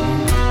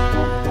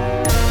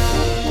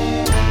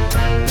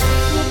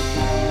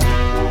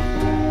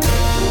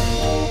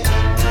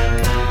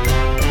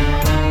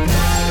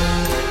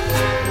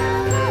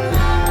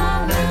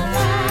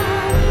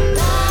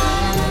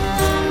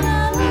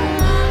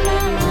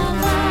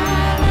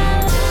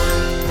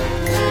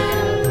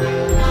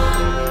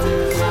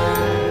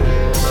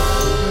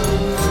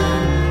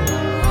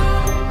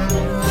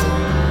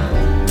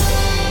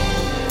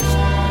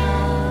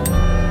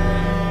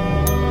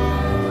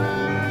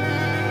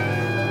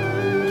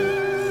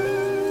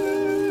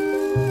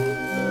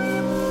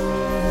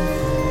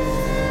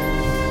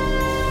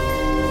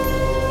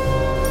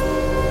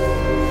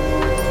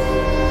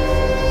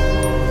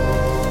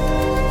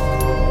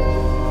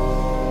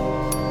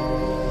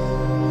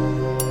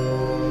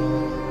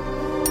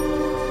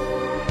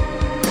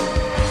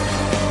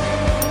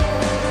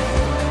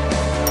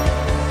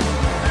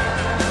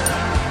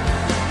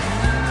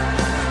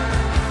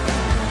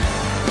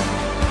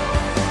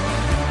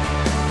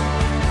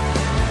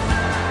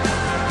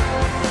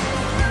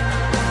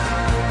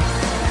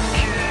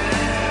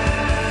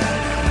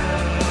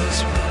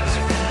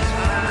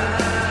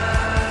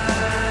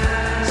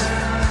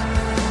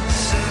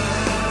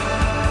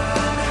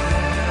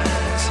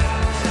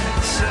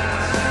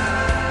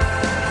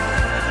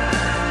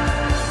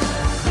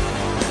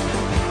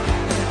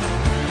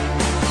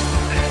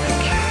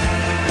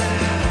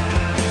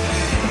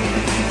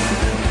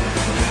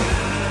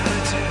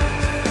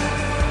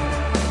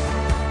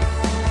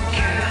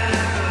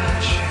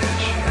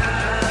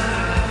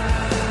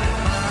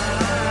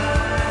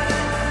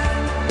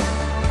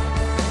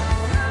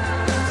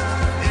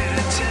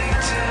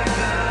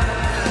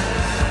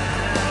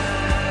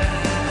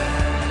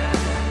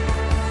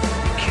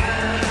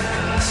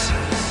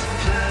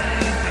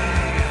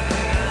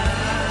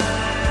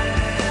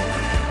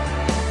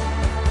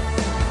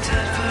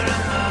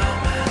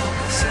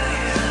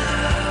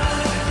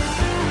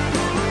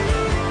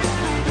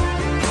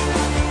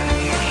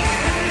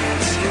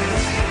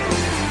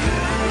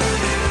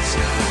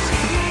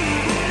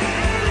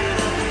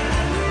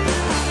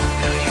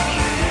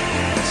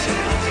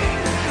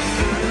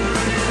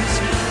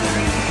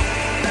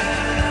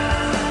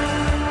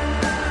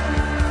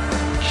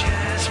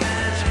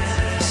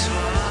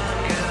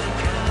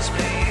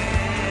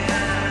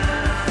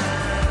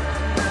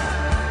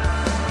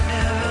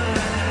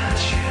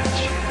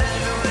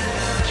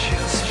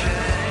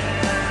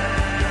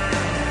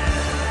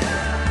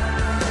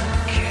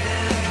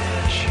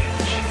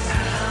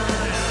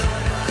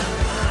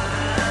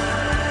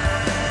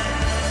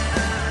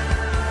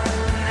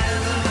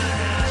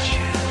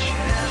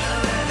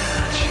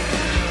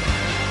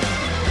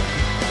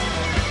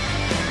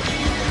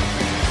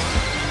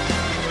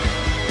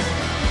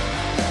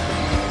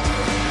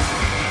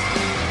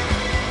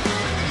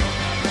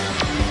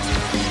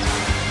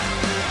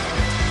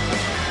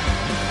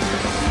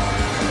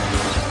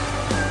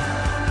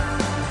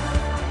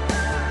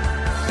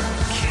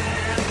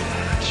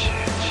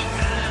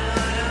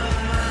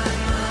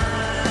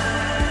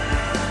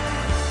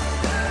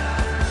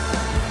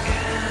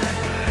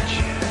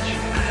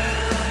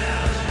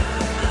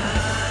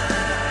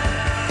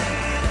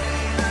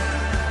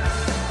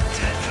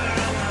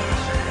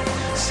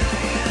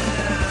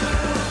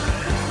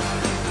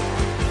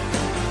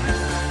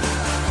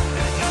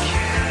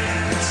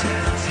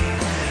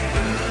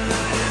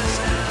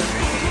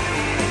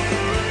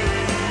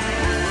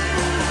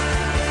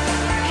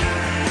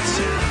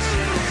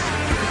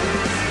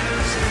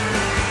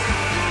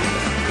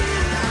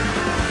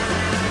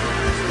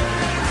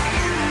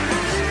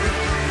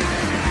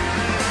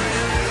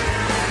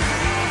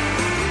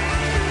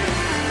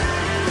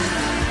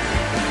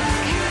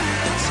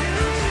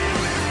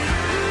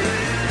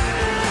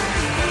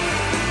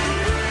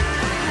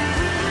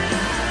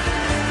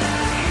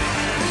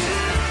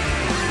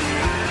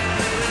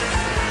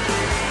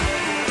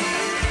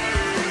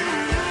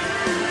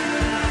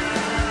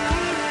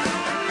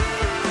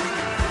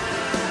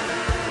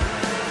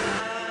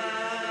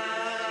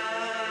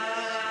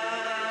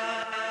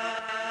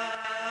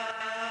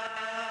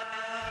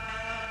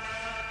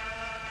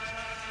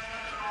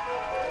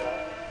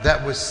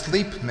 That was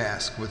Sleep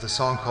Mask with a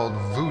song called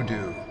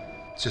Voodoo.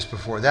 Just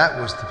before that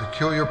was The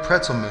Peculiar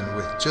Pretzel Moon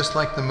with Just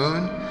Like the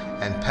Moon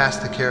and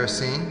Past the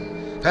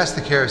Kerosene. Past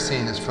the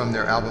Kerosene is from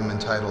their album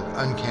entitled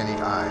Uncanny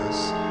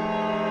Eyes.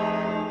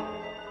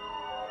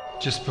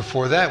 Just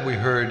before that we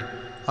heard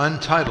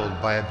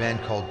Untitled by a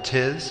band called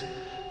Tiz.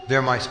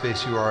 Their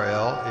MySpace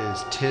URL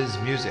is Tiz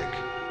Music.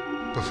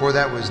 Before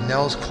that was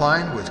Nels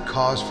Cline with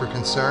Cause for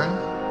Concern.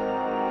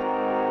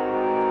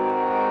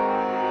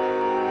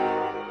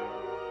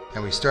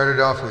 And we started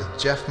off with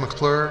Jeff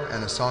McClure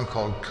and a song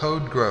called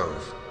Code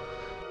Grove.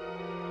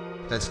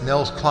 That's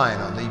Nels Cline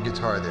on lead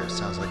guitar there.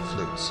 Sounds like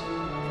flutes.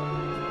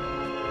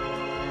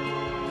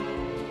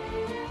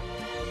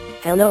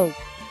 Hello.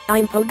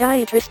 I'm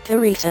podiatrist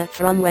Teresa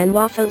from When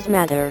Waffles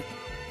Matter.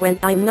 When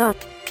I'm not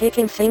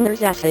kicking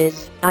singers'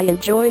 asses, I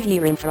enjoy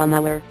hearing from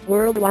our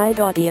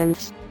worldwide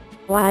audience.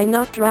 Why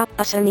not drop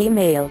us an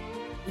email?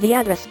 The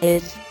address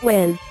is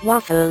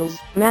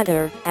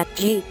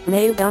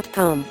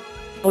whenwafflesmatter@gmail.com.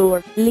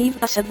 Or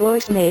leave us a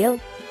voicemail.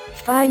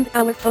 Find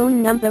our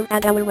phone number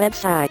at our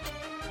website.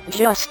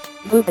 Just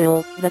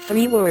Google the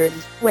 3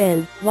 words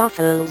When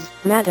Waffles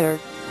Matter.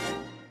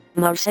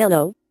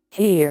 Marcello,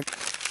 here.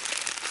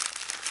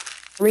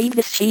 Read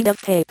this sheet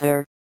of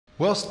paper.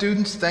 Well,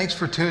 students, thanks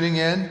for tuning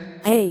in.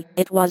 Hey,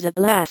 it was a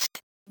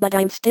blast. But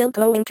I'm still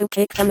going to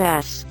kick some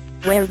ass.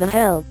 Where the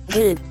hell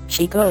did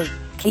she go?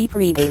 Keep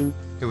reading.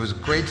 It was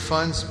great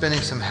fun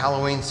spinning some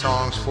Halloween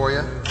songs for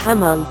you.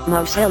 Come on,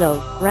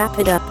 Marcello, wrap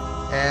it up.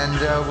 And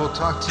we'll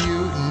talk to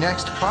you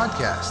next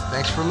podcast.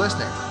 Thanks for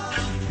listening.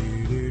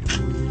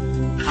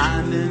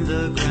 I'm in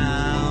the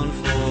ground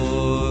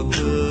for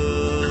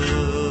good,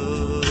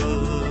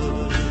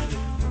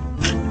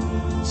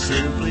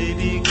 simply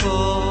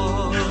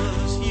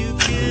because you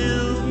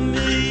killed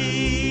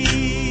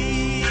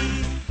me.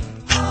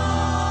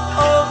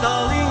 Oh,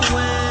 darling,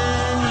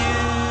 when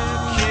you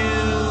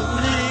killed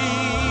me,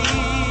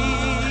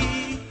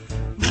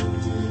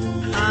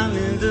 I'm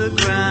in the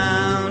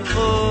ground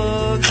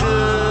for good.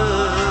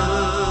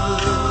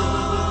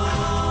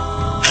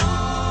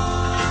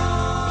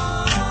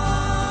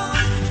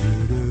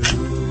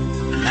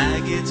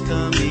 Maggots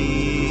come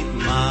eat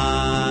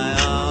my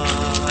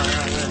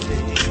eyes.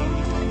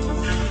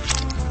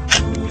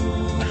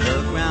 The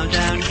ground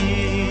down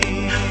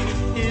here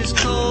is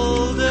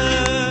colder,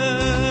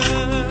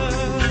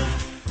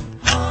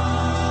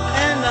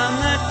 and I'm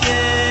not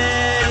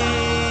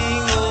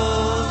getting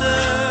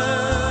older.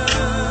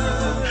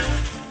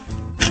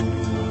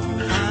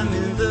 I'm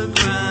in the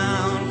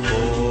ground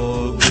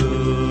for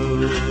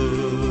good.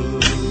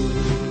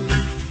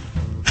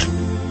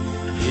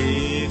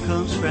 Here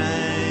comes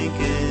Frankenstein.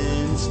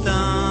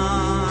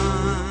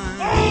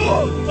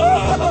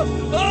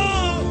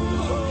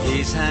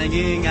 He's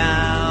hanging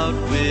out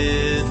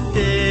with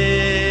Dave.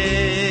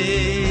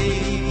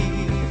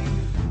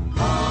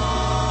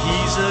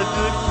 He's a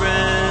good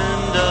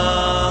friend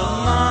of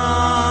mine.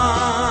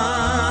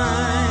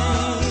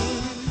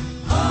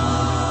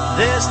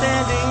 They're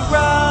standing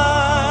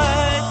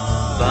right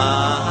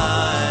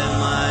by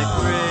my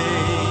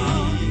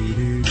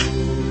grave.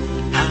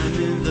 I'm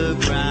in the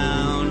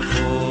ground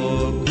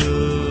for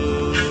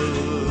good.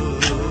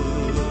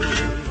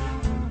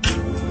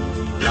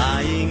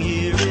 Lying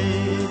here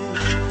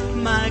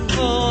in my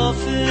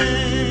coffin.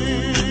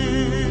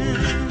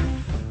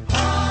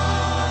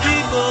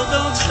 People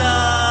don't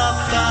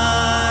stop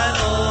by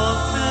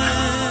often.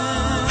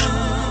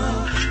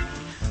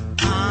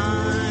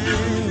 I'm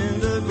in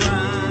the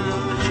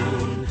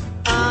ground.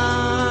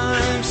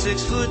 I'm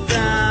 6 foot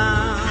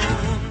down.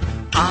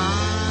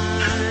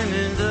 I'm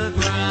in the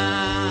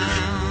ground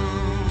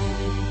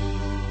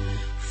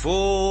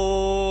for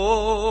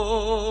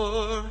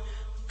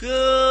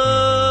good.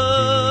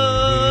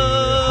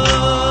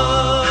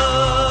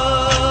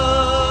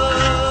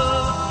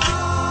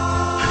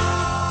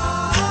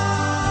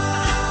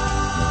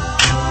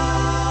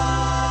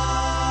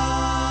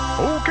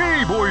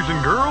 Okay, boys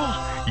and girls,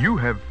 you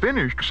have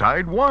finished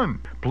side 1.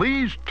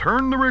 Please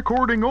turn the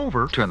recording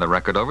over. Turn the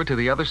record over to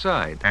the other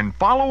side. And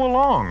follow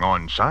along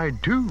on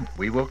side 2.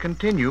 We will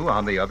continue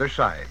on the other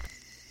side.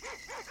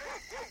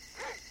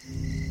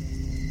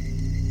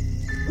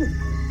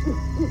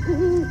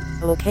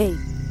 Okay.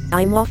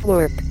 I'm off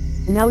work.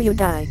 Now you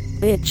die,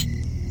 bitch.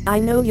 I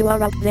know you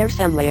are out there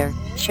somewhere.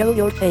 Show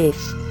your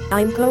face.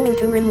 I'm going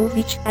to remove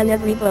each and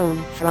every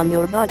bone from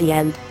your body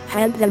and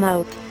hand them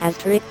out as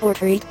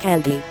trick-or-treat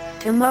candy.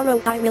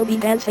 Tomorrow I will be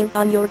dancing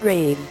on your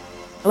grave.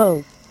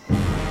 Oh.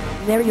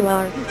 There you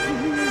are.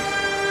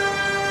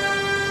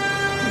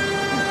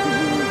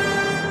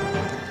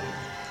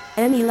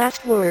 Any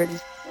last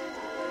words?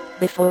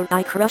 Before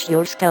I crush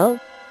your skull?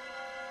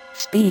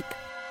 Speak.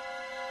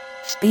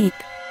 Speak.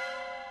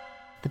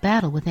 The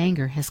battle with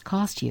anger has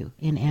cost you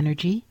in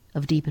energy,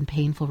 of deep and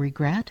painful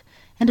regret,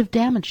 and of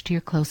damage to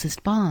your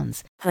closest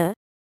bonds. Huh?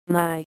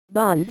 My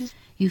bonds?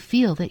 You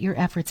feel that your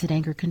efforts at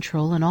anger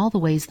control and all the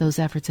ways those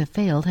efforts have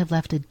failed have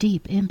left a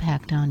deep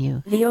impact on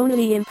you. The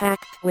only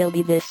impact will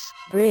be this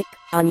brick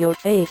on your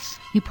face.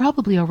 You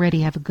probably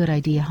already have a good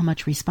idea how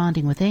much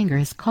responding with anger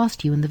has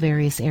cost you in the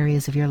various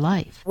areas of your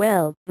life.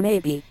 Well,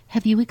 maybe.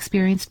 Have you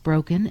experienced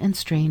broken and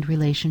strained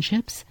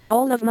relationships?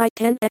 All of my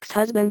 10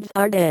 ex-husbands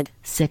are dead.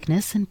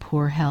 Sickness and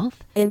poor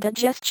health?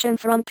 Indigestion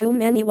from too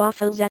many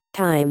waffles at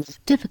times.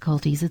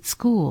 Difficulties at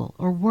school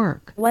or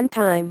work? One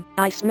time,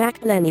 I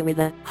smacked Lenny with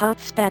a hot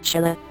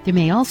spatula. There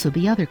may also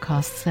be other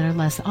costs that are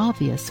less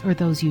obvious or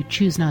those you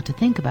choose not to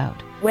think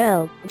about.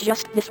 Well,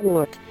 just this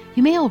wart.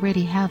 You may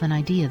already have an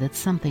idea that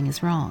something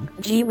is wrong.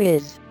 Gee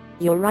whiz.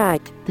 You're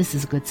right. This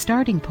is a good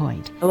starting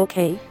point.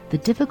 Okay. The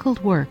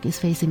difficult work is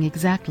facing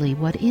exactly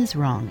what is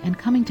wrong and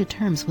coming to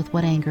terms with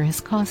what anger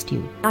has cost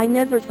you. I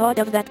never thought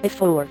of that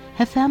before.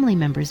 Have family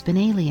members been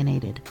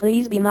alienated?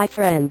 Please be my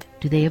friend.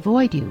 Do they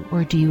avoid you,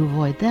 or do you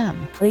avoid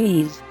them?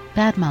 Please.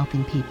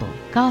 Bad-mouthing people,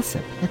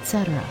 gossip,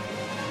 etc.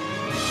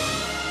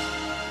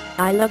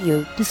 I love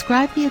you.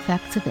 Describe the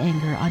effects of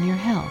anger on your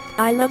health.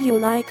 I love you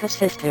like a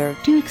sister.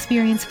 Do you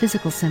experience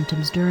physical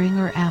symptoms during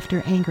or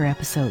after anger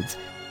episodes?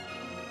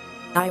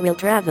 I will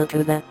travel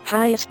to the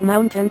highest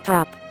mountain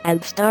top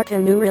and start a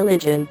new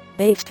religion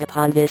based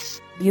upon this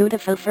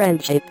beautiful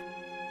friendship.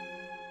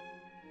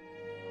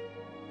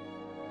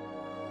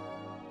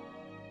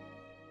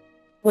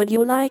 Would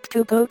you like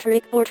to go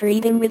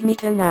trick-or-treating with me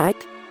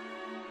tonight?